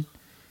hopes.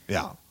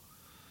 Yeah.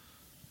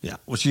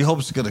 Well, she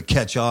hopes it's going to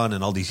catch on,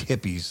 and all these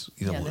hippies,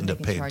 end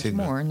up paying too.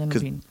 More, and then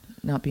it'll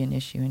not be an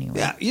issue anyway.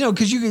 Yeah,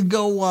 because you can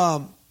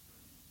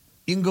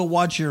go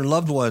watch your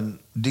loved one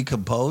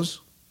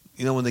decompose.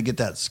 When they get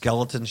that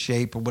skeleton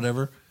shape or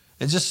whatever,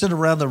 and just sit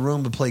around the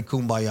room and play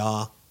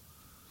Kumbaya,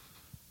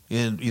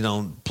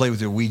 and play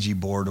with your Ouija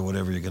board or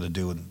whatever you're going to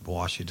do in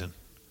Washington.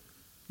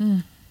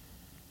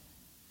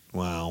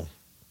 Wow.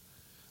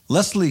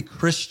 Leslie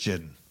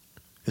Christian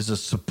is a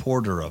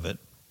supporter of it.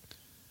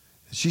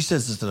 She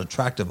says it's an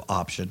attractive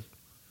option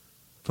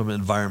from an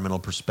environmental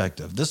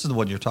perspective. This is the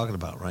one you're talking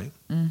about, right?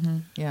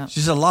 Yeah. She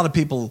said a lot of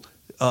people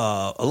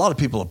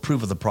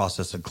approve of the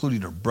process,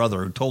 including her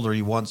brother, who told her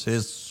he wants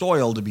his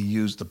soil to be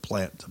used to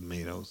plant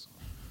tomatoes.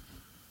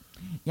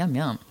 Yum,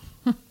 yum.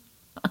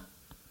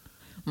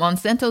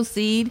 Monsanto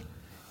seed.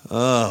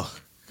 Oh,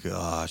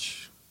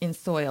 gosh. In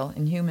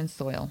human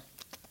soil.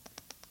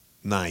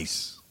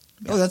 Nice.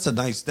 Yeah. Oh, that's a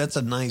nice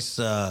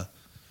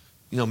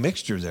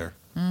mixture there.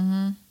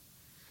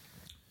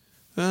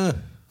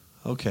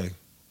 Okay.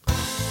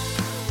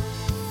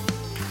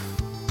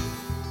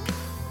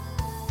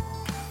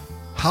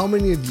 How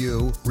many of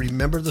you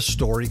remember the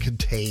story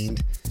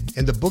contained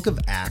in the book of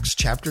Acts,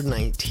 chapter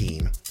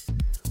 19,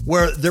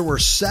 where there were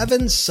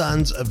 7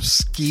 sons of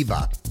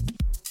Sceva,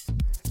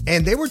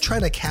 and they were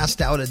trying to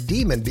cast out a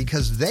demon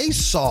because they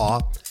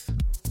saw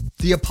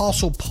the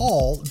Apostle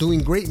Paul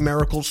doing great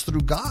miracles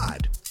through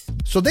God.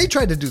 So they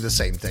tried to do the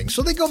same thing.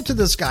 So they go up to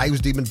this guy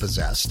who's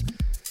demon-possessed,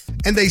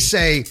 and they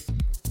say,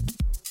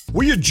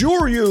 "We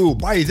adjure you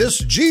by this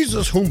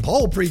Jesus whom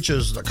Paul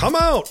preaches to come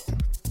out."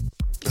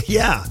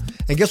 Yeah.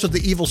 And guess what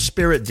the evil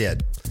spirit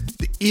did?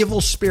 The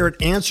evil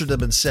spirit answered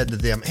them and said to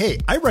them, "Hey,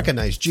 I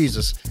recognize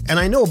Jesus, and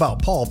I know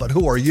about Paul, but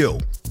who are you?"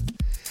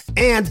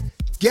 And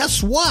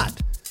guess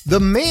what? The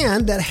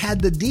man that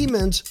had the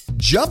demons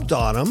jumped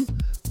on him,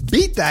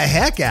 beat the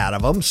heck out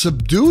of him,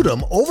 subdued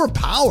him,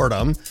 overpowered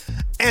him,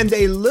 and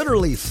they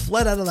literally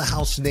fled out of the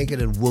house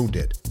naked and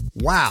wounded.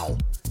 Wow.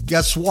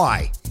 Guess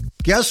why?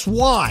 Guess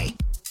why?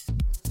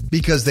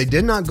 Because they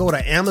did not go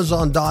to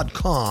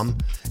Amazon.com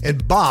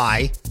and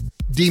buy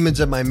Demons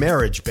in My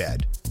Marriage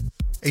Bed,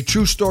 a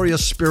true story of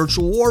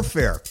spiritual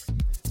warfare.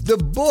 The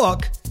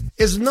book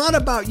is not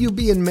about you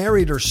being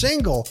married or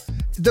single.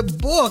 The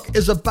book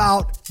is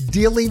about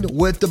dealing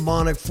with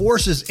demonic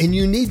forces, and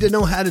you need to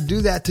know how to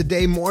do that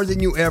today more than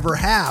you ever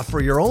have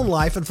for your own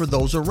life and for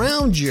those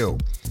around you.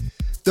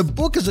 The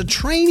book is a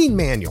training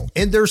manual,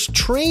 and there's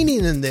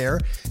training in there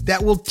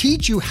that will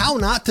teach you how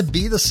not to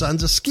be the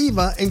sons of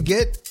Sceva and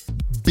get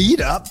beat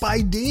up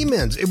by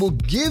demons. It will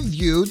give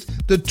you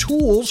the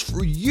tools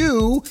for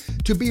you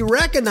to be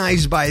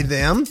recognized by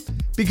them,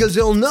 because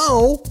they'll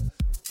know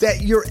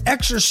that you're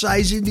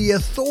exercising the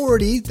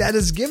authority that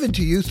is given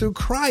to you through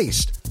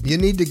Christ. You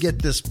need to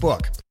get this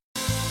book.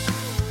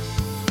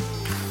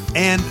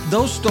 And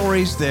those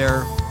stories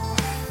there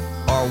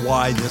are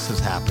why this is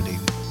happening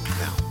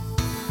now.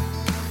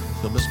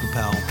 So, Ms.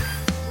 Capel,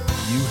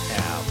 you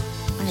have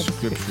the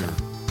scripture.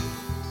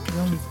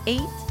 Romans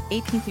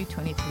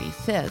 8:18-23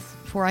 says,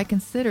 "For I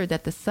consider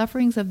that the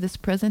sufferings of this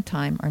present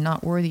time are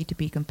not worthy to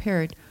be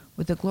compared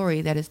with the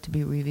glory that is to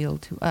be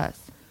revealed to us.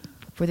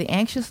 For the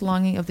anxious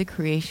longing of the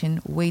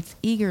creation waits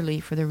eagerly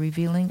for the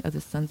revealing of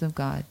the sons of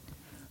God.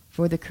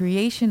 For the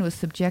creation was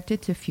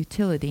subjected to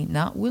futility,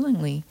 not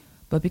willingly,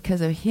 but because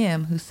of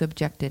him who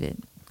subjected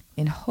it,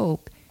 in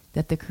hope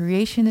that the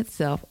creation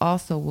itself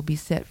also will be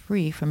set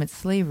free from its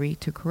slavery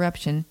to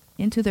corruption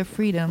into the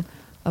freedom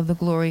of the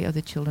glory of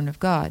the children of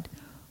God.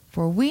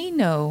 For we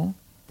know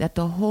that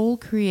the whole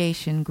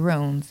creation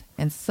groans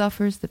and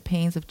suffers the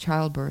pains of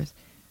childbirth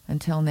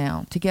until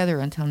now.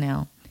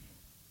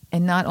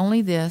 And not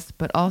only this,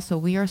 but also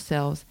we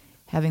ourselves,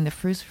 having the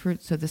first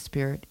fruits of the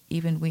Spirit,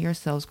 even we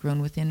ourselves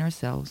groan within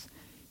ourselves,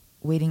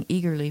 waiting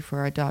eagerly for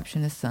our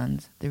adoption as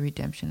sons, the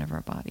redemption of our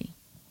body."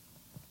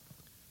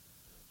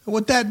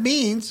 What that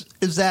means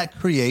is that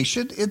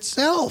creation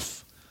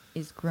itself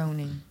Is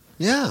groaning.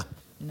 Yeah.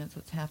 And that's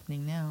what's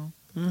happening now.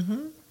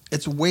 Mm-hmm.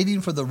 It's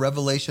waiting for the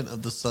revelation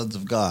of the sons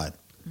of God,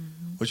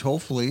 which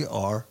hopefully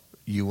are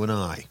you and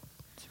I.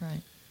 That's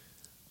right.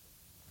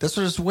 That's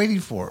what it's waiting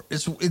for.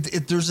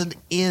 There's an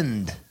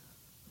end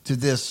to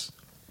this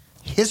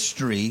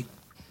history,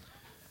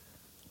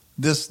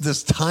 this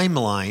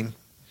timeline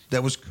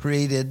that was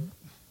created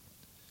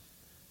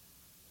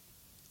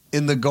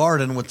in the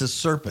garden with the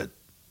serpent.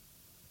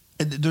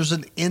 And there's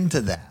an end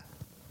to that.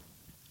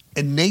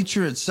 And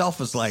nature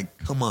itself is like,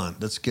 come on,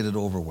 let's get it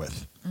over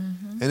with.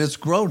 And it's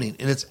groaning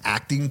and it's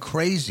acting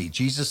crazy.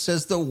 Jesus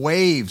says the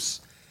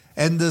waves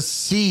and the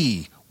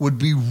sea would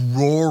be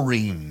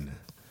roaring.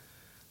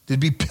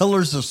 There'd be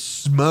pillars of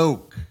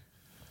smoke,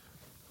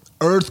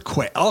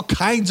 earthquake, all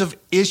kinds of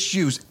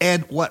issues,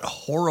 and what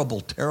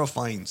horrible,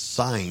 terrifying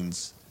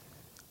signs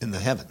in the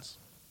heavens.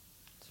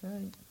 That's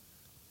right.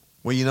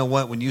 Well, you know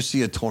what? When you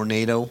see a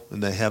tornado in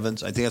the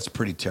heavens, I think that's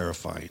pretty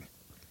terrifying.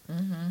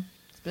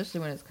 Especially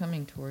when it's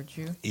coming towards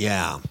you.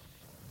 Yeah.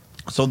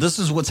 So this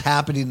is what's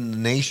happening in the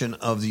nation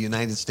of the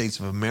United States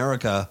of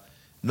America,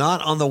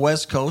 not on the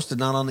West Coast and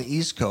not on the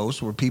East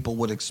Coast, where people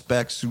would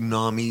expect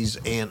tsunamis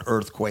and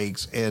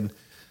earthquakes and,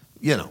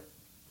 you know,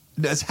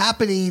 it's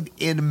happening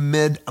in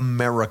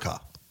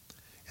mid-America.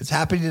 It's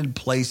happening in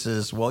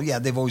places, well, yeah,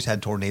 they've always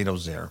had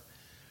tornadoes there.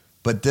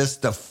 But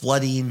the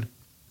flooding,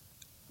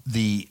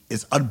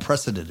 is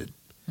unprecedented,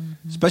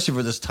 especially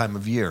for this time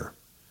of year.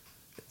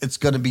 It's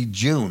going to be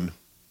June.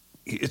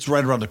 It's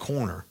right around the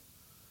corner.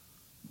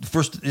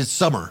 First, it's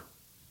summer.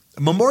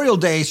 Memorial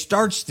Day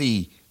starts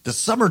the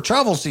summer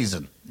travel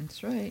season.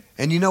 That's right.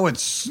 And you know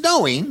it's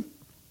snowing,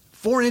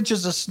 4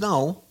 inches of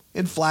snow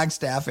in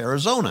Flagstaff,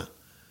 Arizona.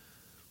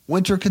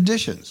 Winter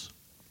conditions.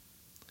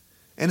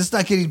 And it's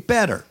not getting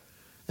better.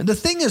 And the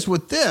thing is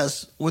with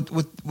this, with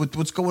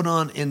what's going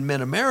on in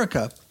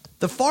mid-America,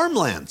 the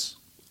farmlands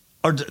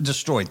are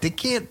destroyed. They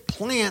can't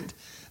plant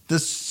the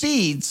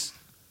seeds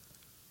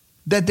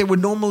that they would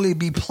normally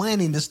be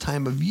planting this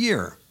time of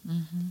year.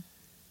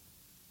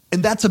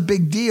 And that's a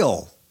big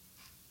deal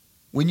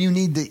when you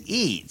need to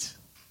eat,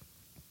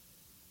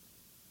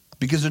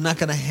 because they're not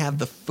going to have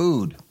the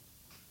food.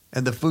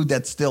 And the food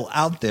that's still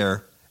out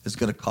there is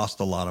going to cost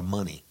a lot of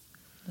money.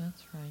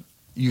 That's right.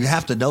 You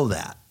have to know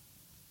that.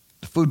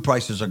 The food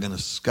prices are going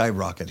to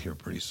skyrocket here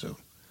pretty soon.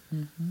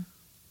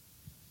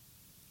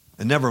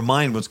 And never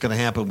mind what's going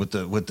to happen with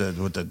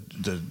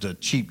the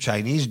cheap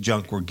Chinese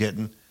junk we're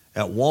getting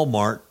at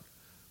Walmart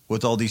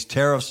with all these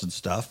tariffs and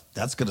stuff.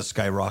 That's going to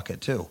skyrocket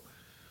too.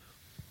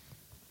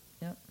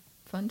 Yep.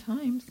 Fun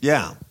times.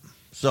 Yeah.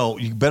 So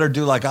you better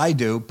do like I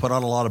do, put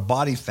on a lot of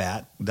body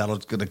fat.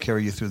 That's going to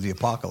carry you through the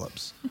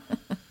apocalypse.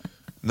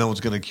 No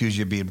one's going to accuse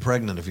you of being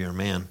pregnant if you're a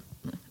man.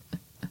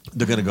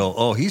 They're going to go,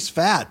 oh, he's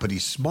fat, but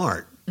he's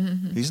smart.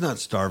 Mm-hmm. He's not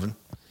starving.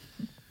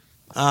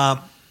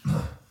 All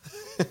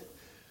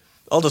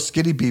the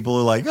skinny people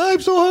are like, oh,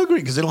 I'm so hungry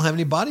because they don't have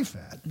any body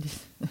fat.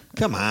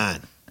 Come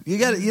on.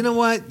 You know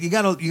what? You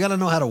got to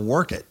know how to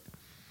work it.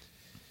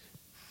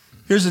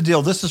 Here's the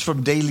deal. This is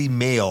from Daily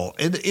Mail.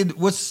 And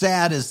what's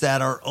sad is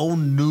that our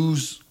own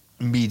news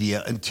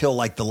media, until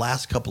like the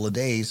last couple of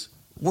days,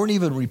 weren't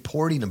even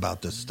reporting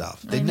about this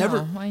stuff. They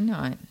never. Why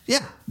not?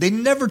 Yeah, they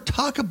never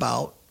talk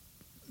about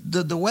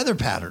the weather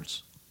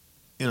patterns.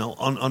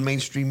 On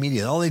mainstream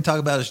media, all they talk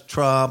about is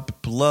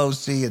Trump,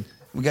 Pelosi, and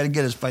we got to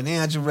get his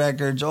financial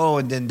records. Oh,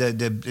 and then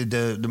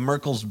the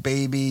Merkel's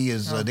baby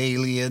is an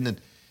alien,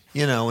 and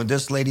and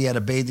this lady had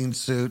a bathing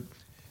suit.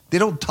 They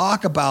don't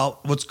talk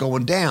about what's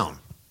going down.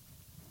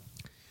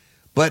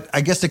 But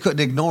I guess they couldn't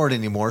ignore it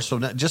anymore. So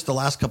just the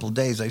last couple of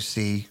days, I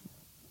see,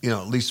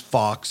 at least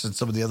Fox and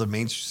some of the other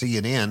main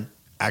CNN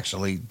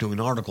actually doing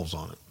articles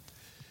on it.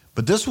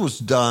 But this was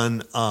done.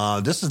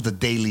 This is the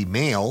Daily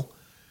Mail.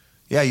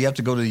 Yeah, you have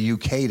to go to the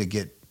UK to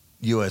get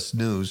U.S.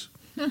 news.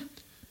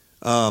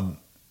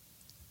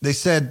 They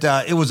said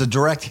it was a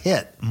direct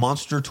hit.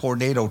 Monster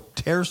tornado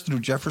tears through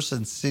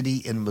Jefferson City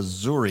in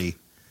Missouri.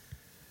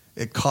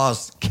 It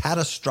caused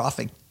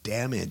catastrophic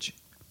damage.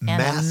 And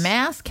a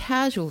mass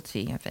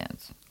casualty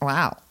event.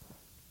 Wow.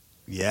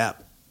 Yeah.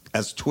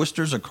 As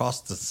twisters across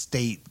the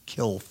state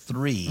kill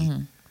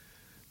 3,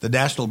 the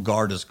National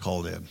Guard is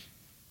called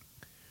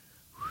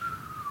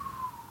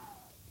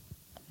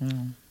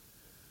in.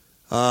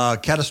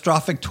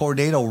 Catastrophic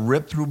tornado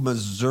ripped through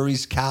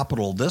Missouri's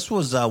capital. This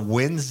was a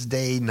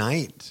Wednesday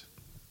night.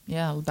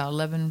 Yeah, about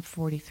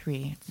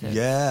 11:43.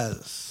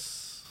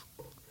 Yes.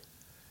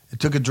 It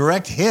took a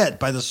direct hit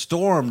by the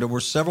storm. There were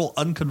several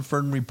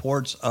unconfirmed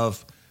reports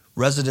of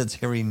residents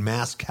hearing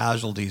mass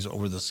casualties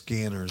over the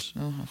scanners.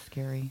 Oh, how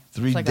scary.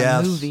 3 it's like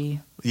deaths. A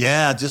movie.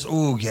 Yeah, just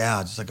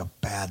like a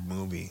bad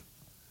movie.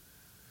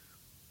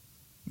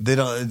 They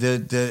don't.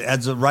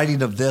 As a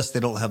writing of this, they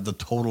don't have the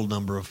total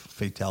number of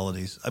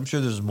fatalities. I'm sure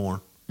there's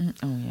more. Oh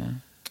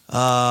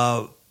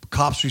yeah.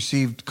 Cops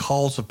received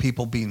calls of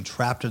people being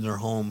trapped in their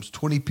homes.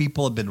 20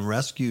 people have been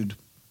rescued.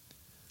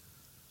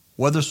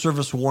 Weather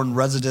Service warned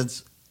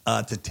residents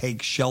to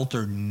take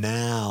shelter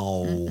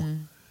now.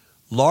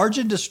 Large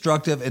and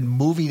destructive and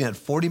moving at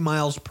 40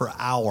 miles per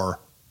hour.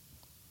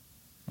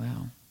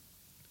 Wow.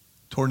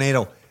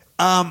 Tornado.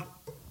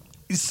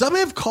 Some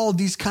have called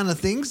these kind of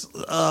things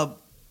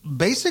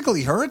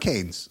basically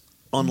hurricanes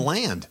on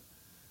land.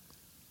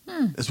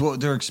 Is what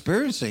they're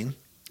experiencing.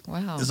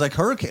 Wow. It's like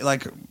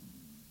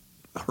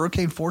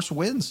hurricane force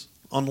winds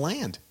on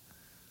land.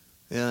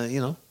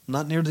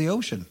 Not near the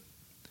ocean.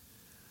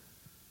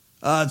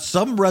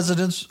 Some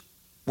residents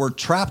were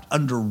trapped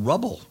under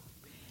rubble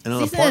in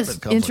an apartment It's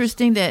complex.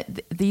 interesting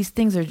that these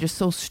things are just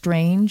so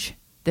strange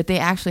that they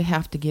actually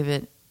have to give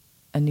it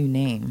a new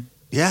name.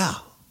 Yeah.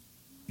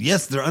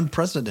 Yes, they're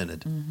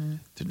unprecedented.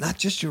 They're not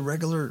just your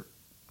regular,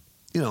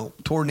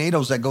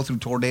 tornadoes that go through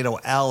Tornado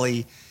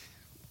Alley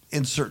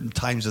in certain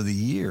times of the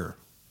year.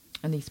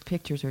 And these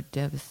pictures are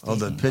devastating. Oh,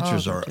 the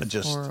pictures are they're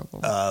just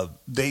horrible.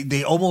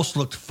 They almost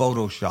looked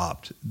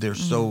photoshopped. They're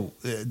so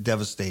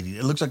devastating.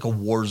 It looks like a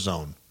war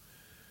zone.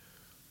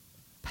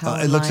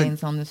 Power it looks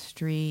lines on the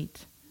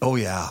street. Oh,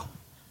 yeah.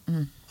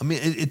 I mean,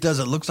 it does.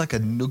 It looks like a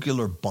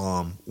nuclear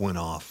bomb went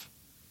off.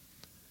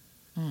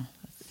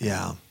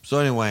 Yeah. So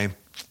anyway,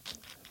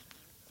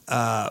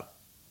 a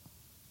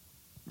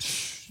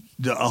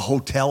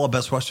hotel, a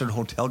Best Western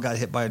hotel, got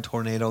hit by a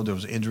tornado. There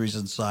was injuries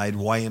inside.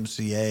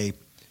 YMCA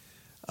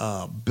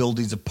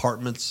buildings,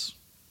 apartments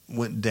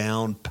went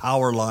down.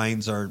 Power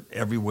lines are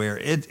everywhere.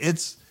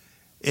 It's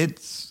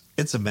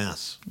a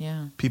mess.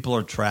 Yeah. People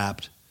are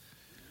trapped.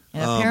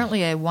 And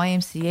apparently a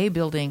YMCA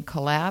building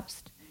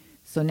collapsed,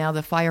 so now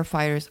the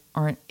firefighters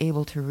aren't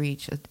able to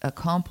reach a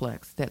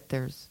complex that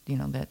there's,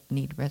 that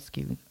need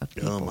rescue of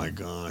people. Oh my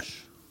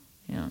gosh.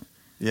 Yeah.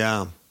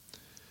 Yeah.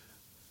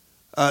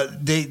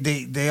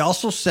 They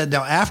also said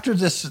now after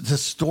the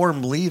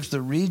storm leaves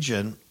the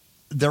region,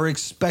 they're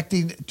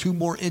expecting 2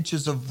 more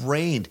inches of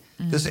rain.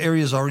 This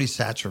area is already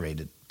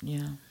saturated.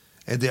 Yeah.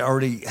 And they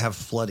already have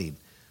flooding.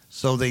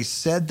 So they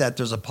said that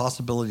there's a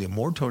possibility of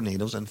more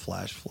tornadoes and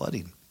flash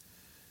flooding.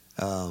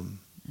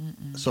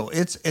 So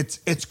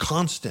it's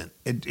constant.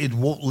 It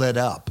won't let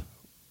up.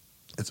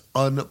 It's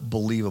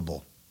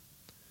unbelievable.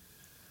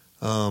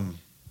 Yeah,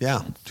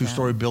 That's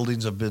 2-story sad.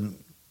 buildings have been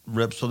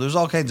ripped. So there's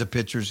all kinds of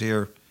pictures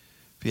here.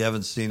 If you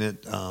haven't seen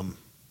it,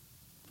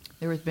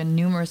 There has been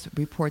numerous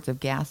reports of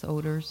gas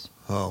odors.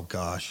 oh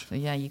gosh, So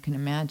yeah, you can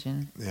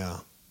imagine. yeah,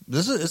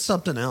 it's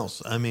something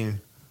else. I mean,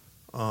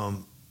 I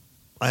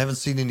haven't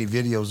seen any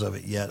videos of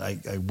it yet.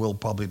 I will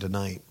probably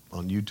tonight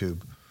on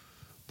YouTube,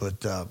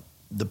 but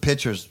the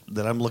pictures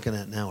that I'm looking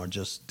at now are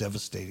just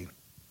devastating.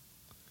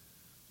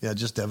 Yeah,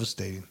 just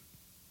devastating.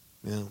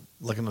 Yeah,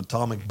 like an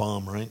atomic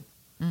bomb, right?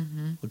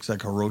 Mm-hmm. Looks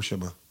like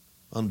Hiroshima.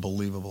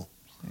 Unbelievable.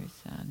 Very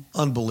sad.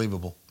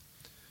 Unbelievable.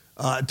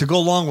 To go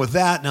along with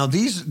that, now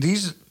these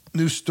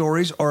news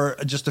stories are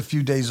just a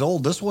few days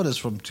old. This one is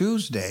from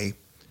Tuesday.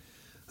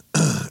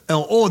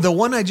 The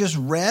one I just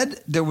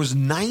read, there was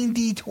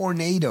 90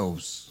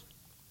 tornadoes.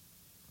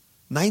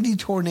 90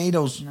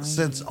 tornadoes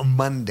since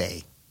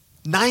Monday.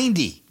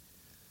 90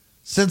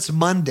 since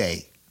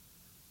Monday.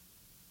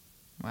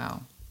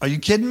 Wow. Are you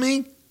kidding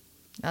me?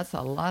 That's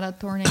a lot of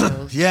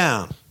tornadoes.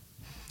 Yeah.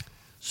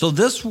 So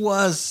this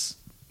was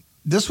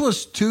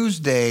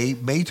Tuesday,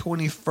 May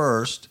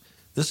 21st.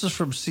 This is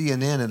from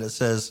CNN, and it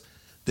says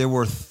there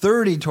were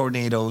 30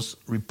 tornadoes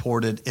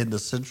reported in the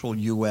central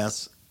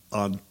U.S.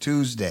 on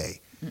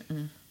Tuesday.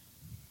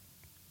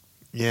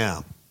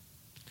 Yeah.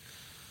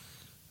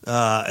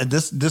 And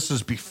this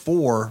is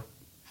before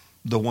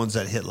the ones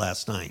that hit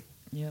last night.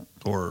 Yep.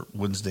 Or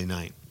Wednesday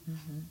night.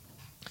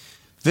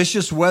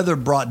 Vicious weather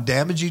brought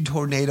damaging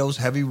tornadoes,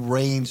 heavy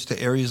rains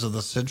to areas of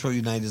the central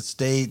United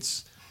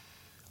States,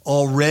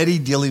 already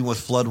dealing with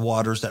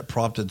floodwaters that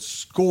prompted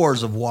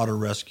scores of water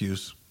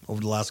rescues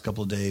over the last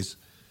couple of days.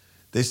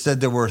 They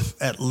said there were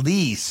at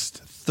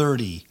least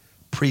 30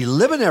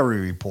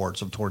 preliminary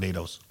reports of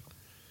tornadoes,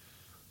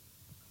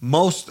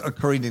 most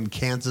occurring in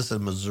Kansas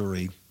and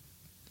Missouri.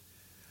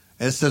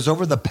 And it says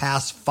over the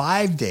past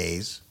 5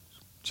 days,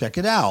 check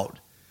it out,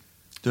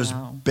 there's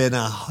been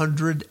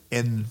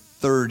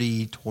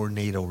 130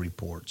 tornado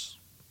reports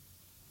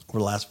over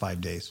the last 5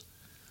 days,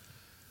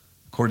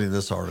 according to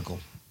this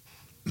article.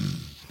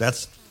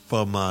 That's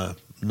from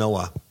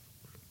NOAA.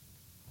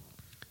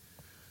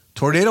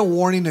 Tornado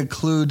warning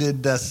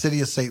included the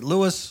city of St.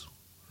 Louis.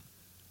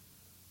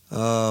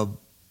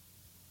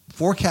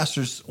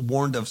 Forecasters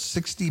warned of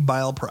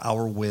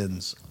 60-mile-per-hour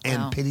winds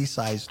and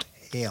penny-sized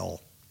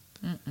hail.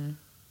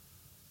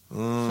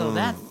 So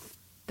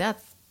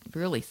that's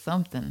really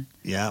something.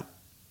 Yeah.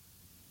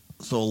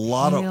 So a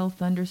lot hail,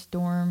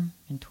 thunderstorm,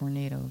 and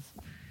tornadoes.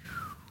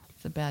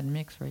 It's a bad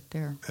mix right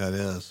there. That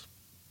is.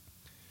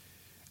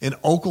 In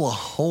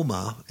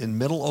Oklahoma, in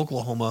middle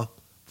Oklahoma,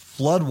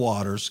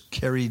 floodwaters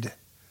carried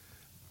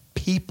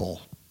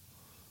people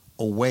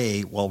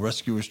away while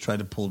rescuers tried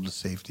to pull them to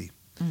safety.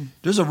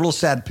 There's a real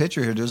sad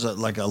picture here. There's a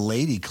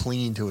lady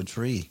clinging to a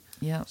tree.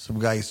 Yeah. Some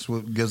guy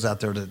goes out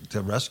there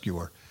to rescue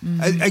her.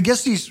 I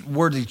guess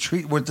where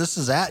this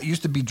is at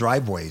used to be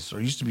driveways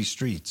or used to be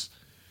streets.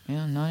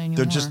 Yeah, not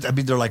anymore.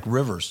 They're like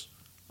rivers.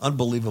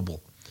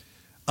 Unbelievable.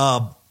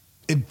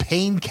 In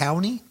Payne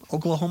County,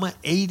 Oklahoma,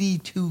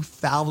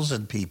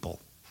 82,000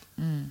 people.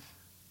 I'm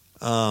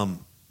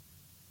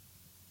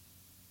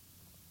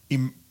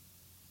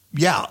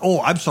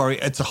sorry.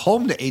 It's a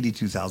home to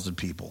 82,000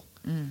 people.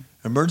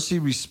 Emergency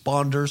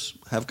responders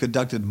have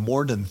conducted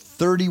more than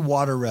 30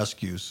 water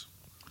rescues.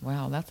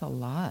 Wow, that's a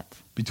lot.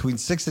 Between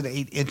 6 and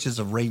 8 inches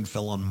of rain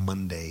fell on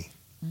Monday.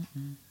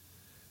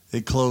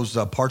 It closed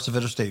parts of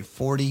Interstate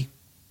 40.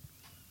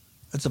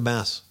 It's a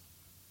mess.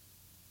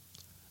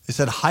 They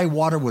said high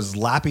water was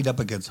lapping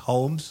up against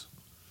homes.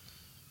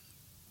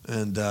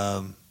 And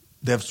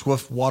they have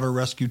swift water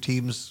rescue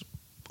teams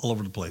all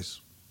over the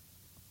place.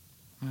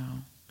 Wow.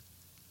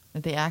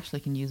 That they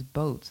actually can use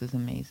boats is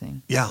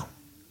amazing. Yeah.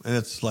 And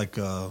it's like,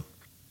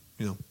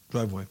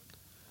 driveway.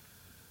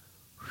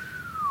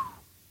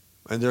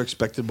 And they're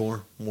expecting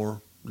more.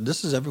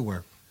 This is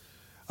everywhere.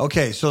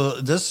 Okay,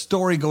 so this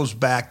story goes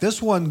back.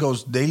 This one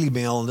goes Daily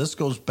Mail, and this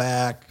goes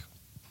back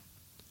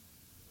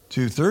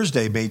to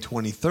Thursday, May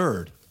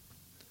 23rd.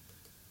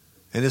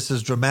 And this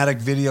is dramatic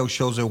video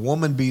shows a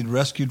woman being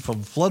rescued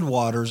from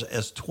floodwaters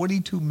as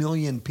 22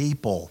 million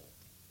people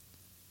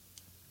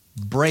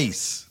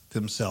brace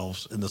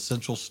themselves in the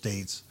central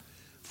states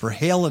for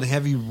hail and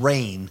heavy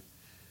rain.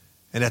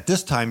 And at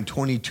this time,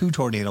 22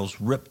 tornadoes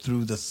ripped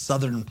through the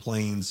southern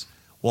plains,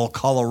 while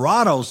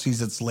Colorado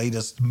sees its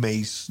latest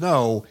May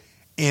snow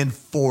in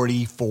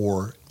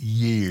 44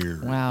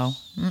 years. Wow.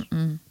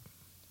 And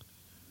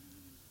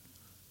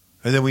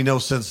then we know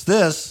since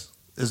this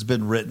has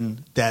been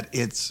written that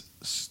it's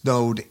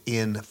snowed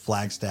in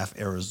Flagstaff,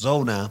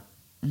 Arizona,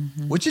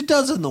 which it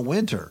does in the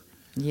winter.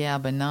 Yeah,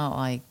 but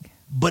not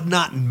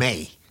in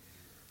May.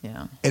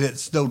 Yeah. And it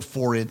snowed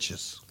 4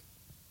 inches.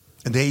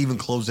 And they even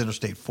closed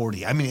Interstate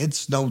 40. I mean, it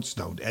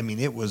snowed. I mean,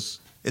 it's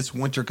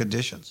winter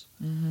conditions.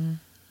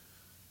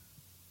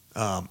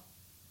 So,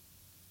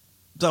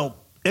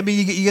 I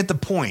mean, you get the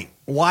point.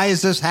 Why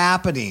is this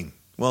happening?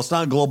 Well, it's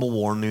not global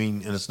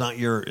warming, and it's not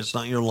your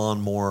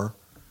lawnmower,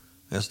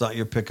 and it's not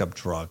your pickup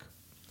truck.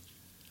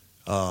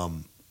 I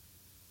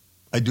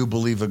do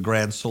believe a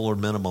grand solar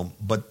minimum,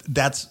 but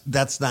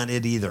that's not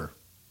it either.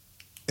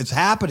 It's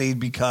happening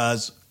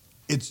because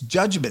it's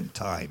judgment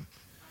time.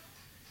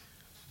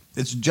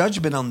 It's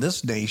judgment on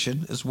this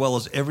nation as well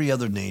as every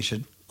other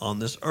nation on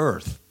this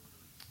earth.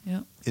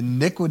 Yep.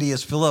 Iniquity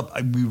is filled up.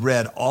 We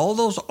read all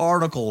those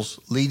articles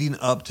leading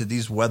up to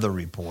these weather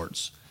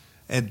reports,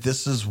 and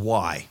this is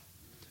why.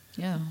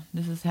 Yeah,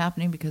 this is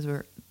happening because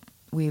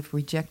we've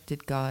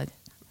rejected God.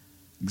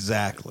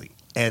 Exactly.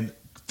 And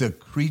the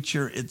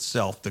creature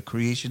itself, the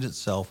creation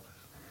itself,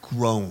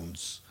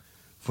 groans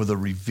for the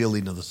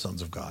revealing of the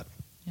sons of God.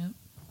 Yep.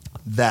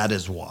 That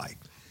is why.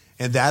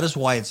 And that is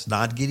why it's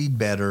not getting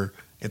better.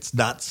 It's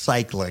not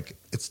cyclic.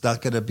 It's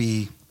not going to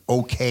be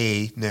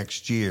okay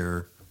next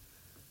year.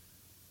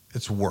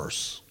 It's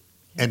worse.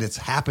 And it's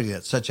happening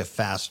at such a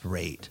fast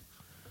rate.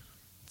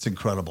 It's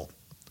incredible.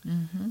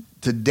 Mm-hmm.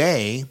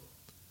 Today,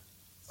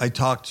 I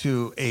talked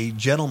to a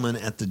gentleman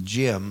at the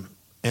gym,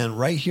 and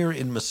right here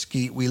in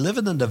Mesquite, we live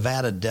in the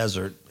Nevada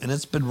desert, and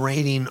it's been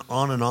raining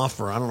on and off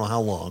for I don't know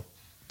how long,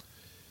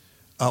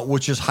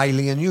 which is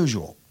highly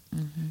unusual.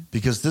 Mm-hmm.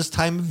 Because this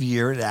time of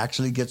year, it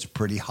actually gets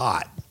pretty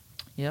hot.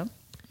 Yep.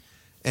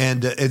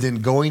 And then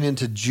going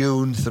into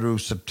June through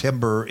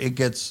September, it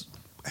gets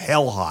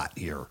hell hot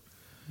here.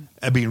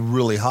 I mean,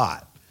 really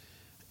hot.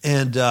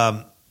 And,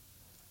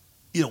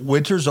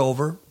 winter's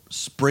over.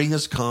 Spring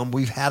has come.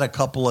 We've had a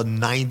couple of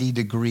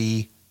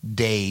 90-degree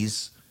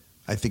days,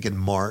 I think in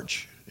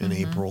March, in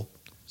April,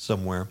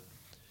 somewhere.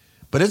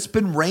 But it's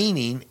been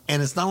raining,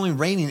 and it's not only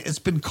raining, it's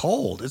been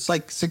cold. It's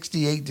like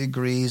 68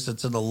 degrees.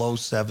 It's in the low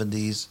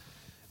 70s.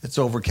 It's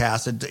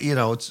overcast. You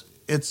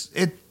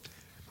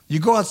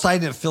go outside,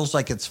 and it feels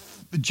like it's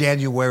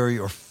January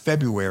or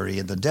February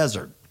in the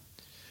desert.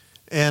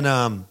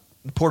 And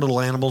poor little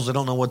animals, they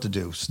don't know what to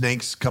do.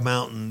 Snakes come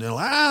out, and they're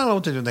like, I don't know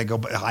what to do. And they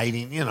go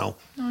hiding, I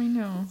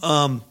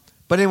know.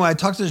 But anyway, I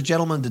talked to this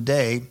gentleman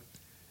today,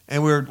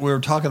 and we were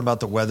talking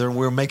about the weather, and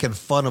we were making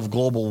fun of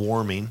global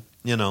warming,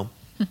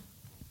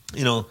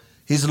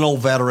 He's an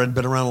old veteran,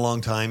 been around a long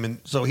time, and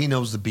so he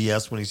knows the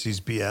BS when he sees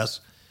BS.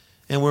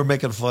 And we're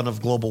making fun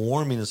of global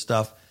warming and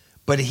stuff.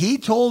 But he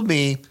told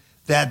me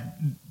that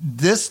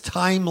this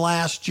time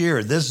last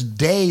year, this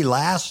day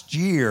last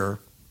year,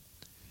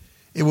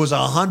 it was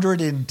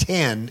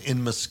 110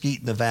 in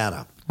Mesquite,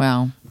 Nevada.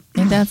 Wow.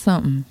 Ain't that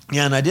something?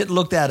 Yeah, and I didn't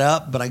look that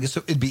up, but I guess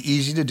it'd be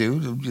easy to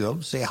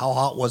do, say how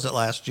hot was it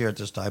last year at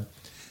this time.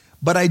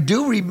 But I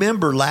do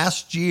remember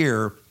last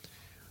year,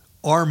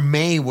 our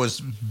May was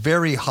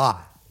very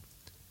hot,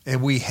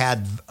 and we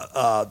had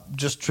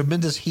just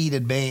tremendous heat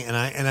in May. And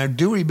I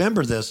do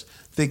remember this,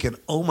 thinking,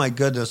 oh my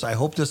goodness, I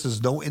hope this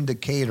is no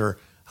indicator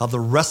how the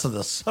rest of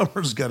the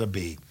summer's going to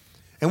be.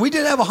 And we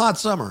did have a hot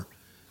summer.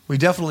 We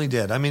definitely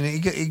did. I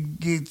mean,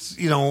 it's,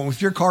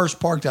 if your car's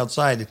parked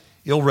outside,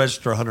 you'll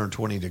register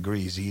 120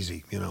 degrees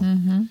easy,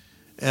 Mm-hmm.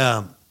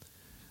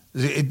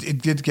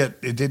 It did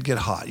get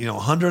hot.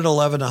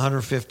 111 to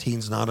 115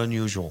 is not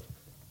unusual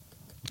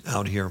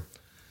out here.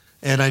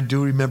 And I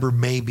do remember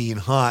May being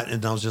hot,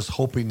 and I was just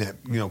hoping that,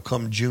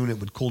 come June it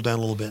would cool down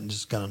a little bit and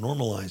just kind of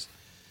normalize.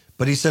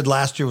 But he said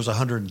last year was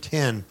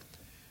 110,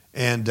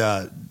 and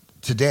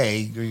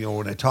today,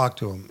 when I talked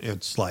to him,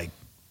 it's like,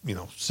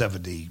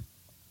 71.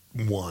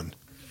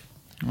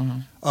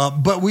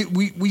 Mm-hmm. But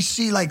we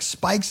see like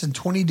spikes and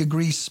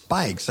 20-degree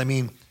spikes. I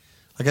mean,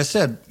 like I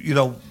said,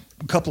 a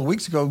couple of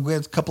weeks ago, we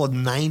had a couple of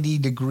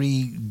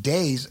 90-degree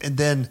days, and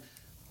then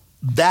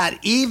that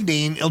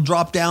evening, it'll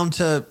drop down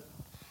to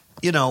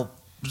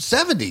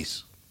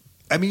 70s.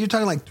 I mean, you're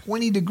talking like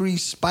 20-degree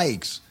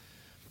spikes.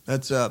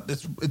 That's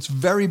it's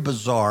very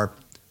bizarre.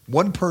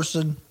 One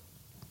person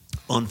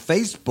on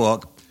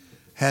Facebook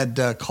had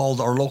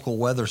called our local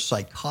weather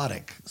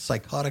psychotic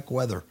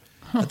weather.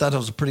 I thought that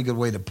was a pretty good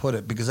way to put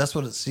it, because that's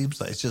what it seems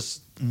like. It's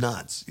just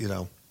nuts,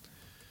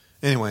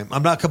 Anyway,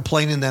 I'm not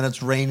complaining that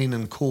it's raining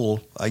and cool.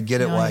 I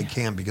get it why I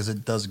can, because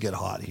it does get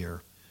hot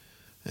here.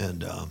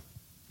 And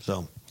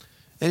so,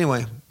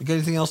 anyway, you got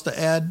anything else to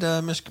add,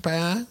 Ms.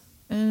 Capaz?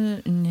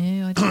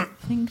 No, I don't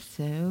think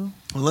so.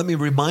 Well, let me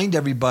remind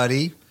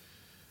everybody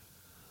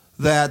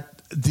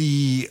that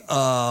the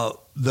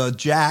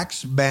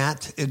Jacks,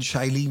 Matt and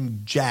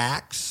Shailene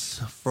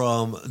Jacks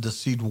from the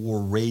Seed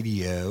War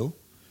Radio,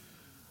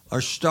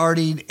 are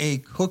starting a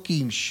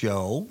cooking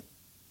show.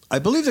 I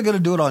believe they're going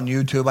to do it on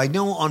YouTube. I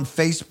know on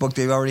Facebook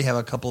they already have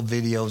a couple of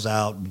videos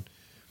out. And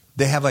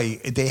they have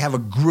a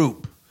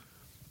group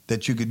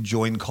that you can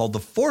join called the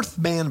Fourth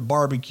Man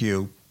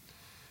Barbecue,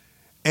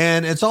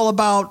 and it's all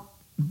about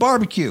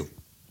barbecue,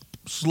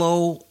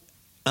 slow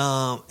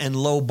and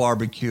low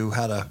barbecue,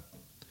 how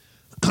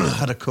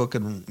to cook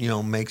and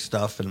make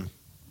stuff and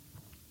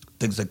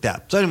things like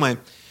that. So anyway,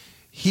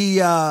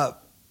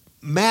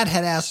 Matt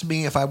had asked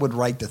me if I would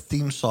write the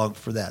theme song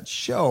for that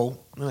show,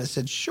 and I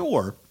said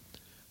sure,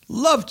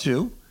 love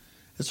to.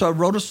 And so I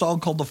wrote a song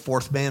called The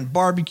Fourth Man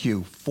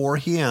Barbecue for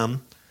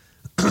him,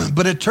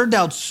 but it turned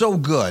out so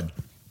good.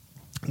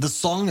 The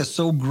song is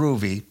so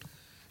groovy.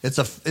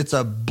 It's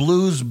a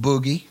blues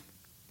boogie.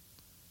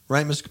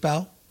 Right, Ms.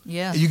 Capel?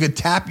 Yeah. You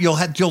could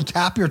you'll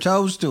tap your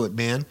toes to it,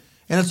 man.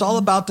 And it's all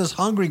about this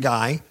hungry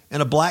guy in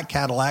a black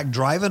Cadillac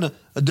driving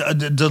a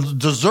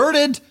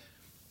deserted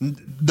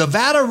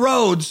Nevada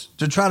roads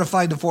to try to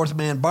find the Fourth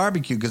Man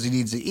Barbecue because he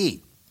needs to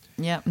eat.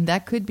 Yeah,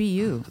 that could be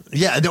you.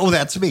 Yeah,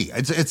 that's me.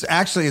 It's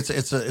actually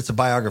a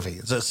biography.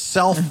 It's a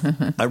self.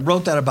 I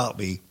wrote that about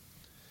me,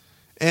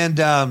 and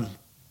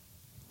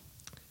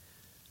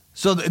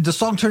so the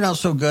song turned out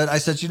so good. I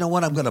said, you know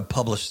what, I'm going to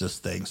publish this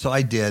thing. So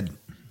I did.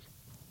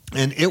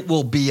 And it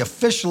will be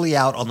officially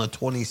out on the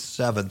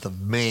 27th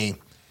of May.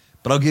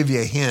 But I'll give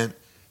you a hint.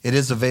 It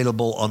is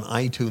available on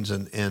iTunes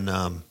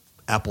and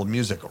Apple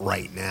Music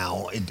right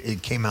now.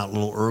 It came out a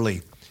little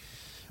early.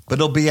 But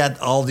it'll be at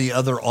all the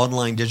other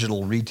online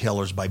digital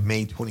retailers by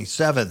May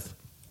 27th.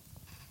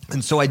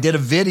 And so I did a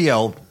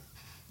video.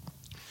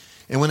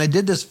 And when I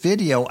did this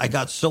video, I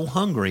got so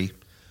hungry,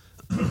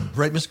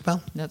 right, Ms.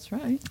 Capel? That's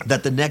right.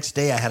 That the next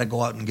day I had to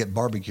go out and get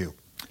barbecue.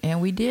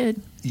 And we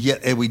did. Yeah,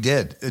 and we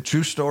did. A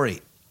true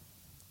story.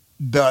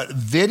 The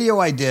video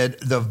I did,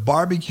 the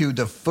barbecue,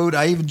 the food,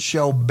 I even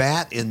show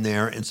Matt in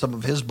there and some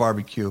of his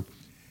barbecue.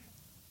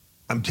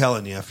 I'm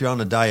telling you, if you're on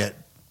a diet,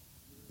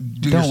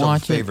 do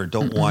yourself a favor.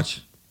 Don't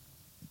watch.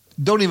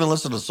 Don't even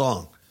listen to the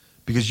song,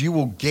 because you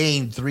will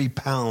gain 3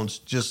 pounds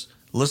just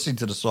listening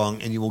to the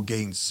song, and you will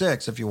gain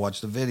 6 if you watch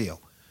the video.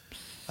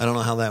 I don't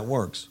know how that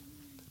works,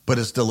 but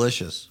it's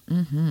delicious.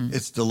 Mm-hmm.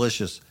 It's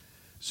delicious.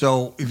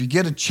 So if you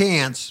get a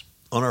chance,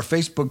 on our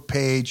Facebook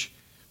page,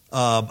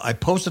 I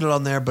posted it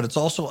on there, but it's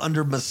also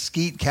under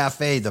Mesquite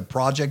Cafe, the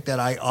project that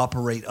I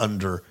operate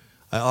under.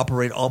 I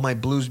operate all my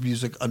blues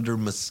music under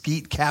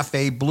Mesquite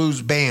Cafe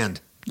Blues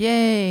Band.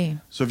 Yay.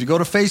 So if you go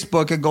to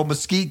Facebook and go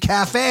Mesquite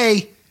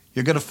Cafe,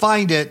 you're going to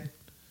find it.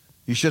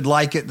 You should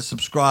like it and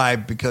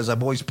subscribe, because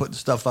I'm always putting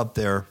stuff up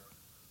there.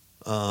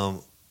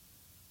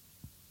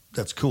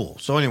 That's cool.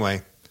 So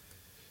anyway,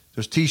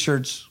 there's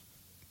T-shirts.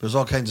 There's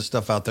all kinds of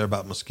stuff out there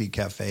about Mesquite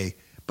Cafe.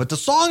 But the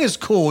song is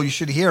cool. You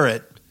should hear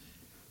it.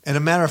 And a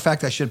matter of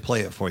fact, I should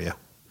play it for you.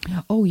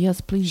 Oh,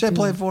 yes, please. Should I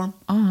play it for him?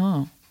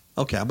 Uh-huh.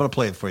 Okay, I'm going to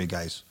play it for you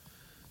guys.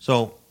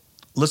 So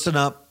listen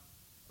up.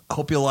 I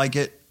hope you like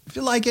it. If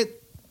you like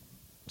it,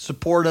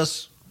 support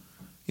us.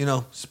 You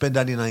know, spend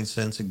 99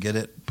 cents and get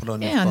it. Put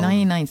on your phone.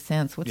 99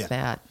 cents. What's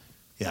that?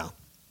 Yeah.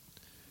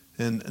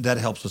 And that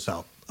helps us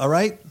out. All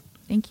right?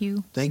 Thank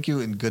you. Thank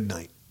you, and good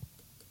night.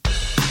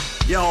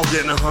 Y'all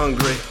getting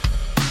hungry.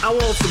 I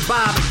want some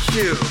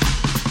barbecue.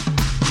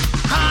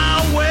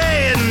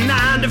 Highway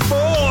 94.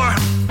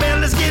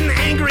 Fellas getting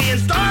angry and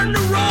starting to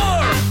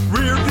roar.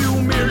 Rear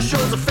view mirror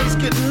shows a face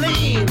getting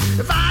lean.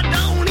 If I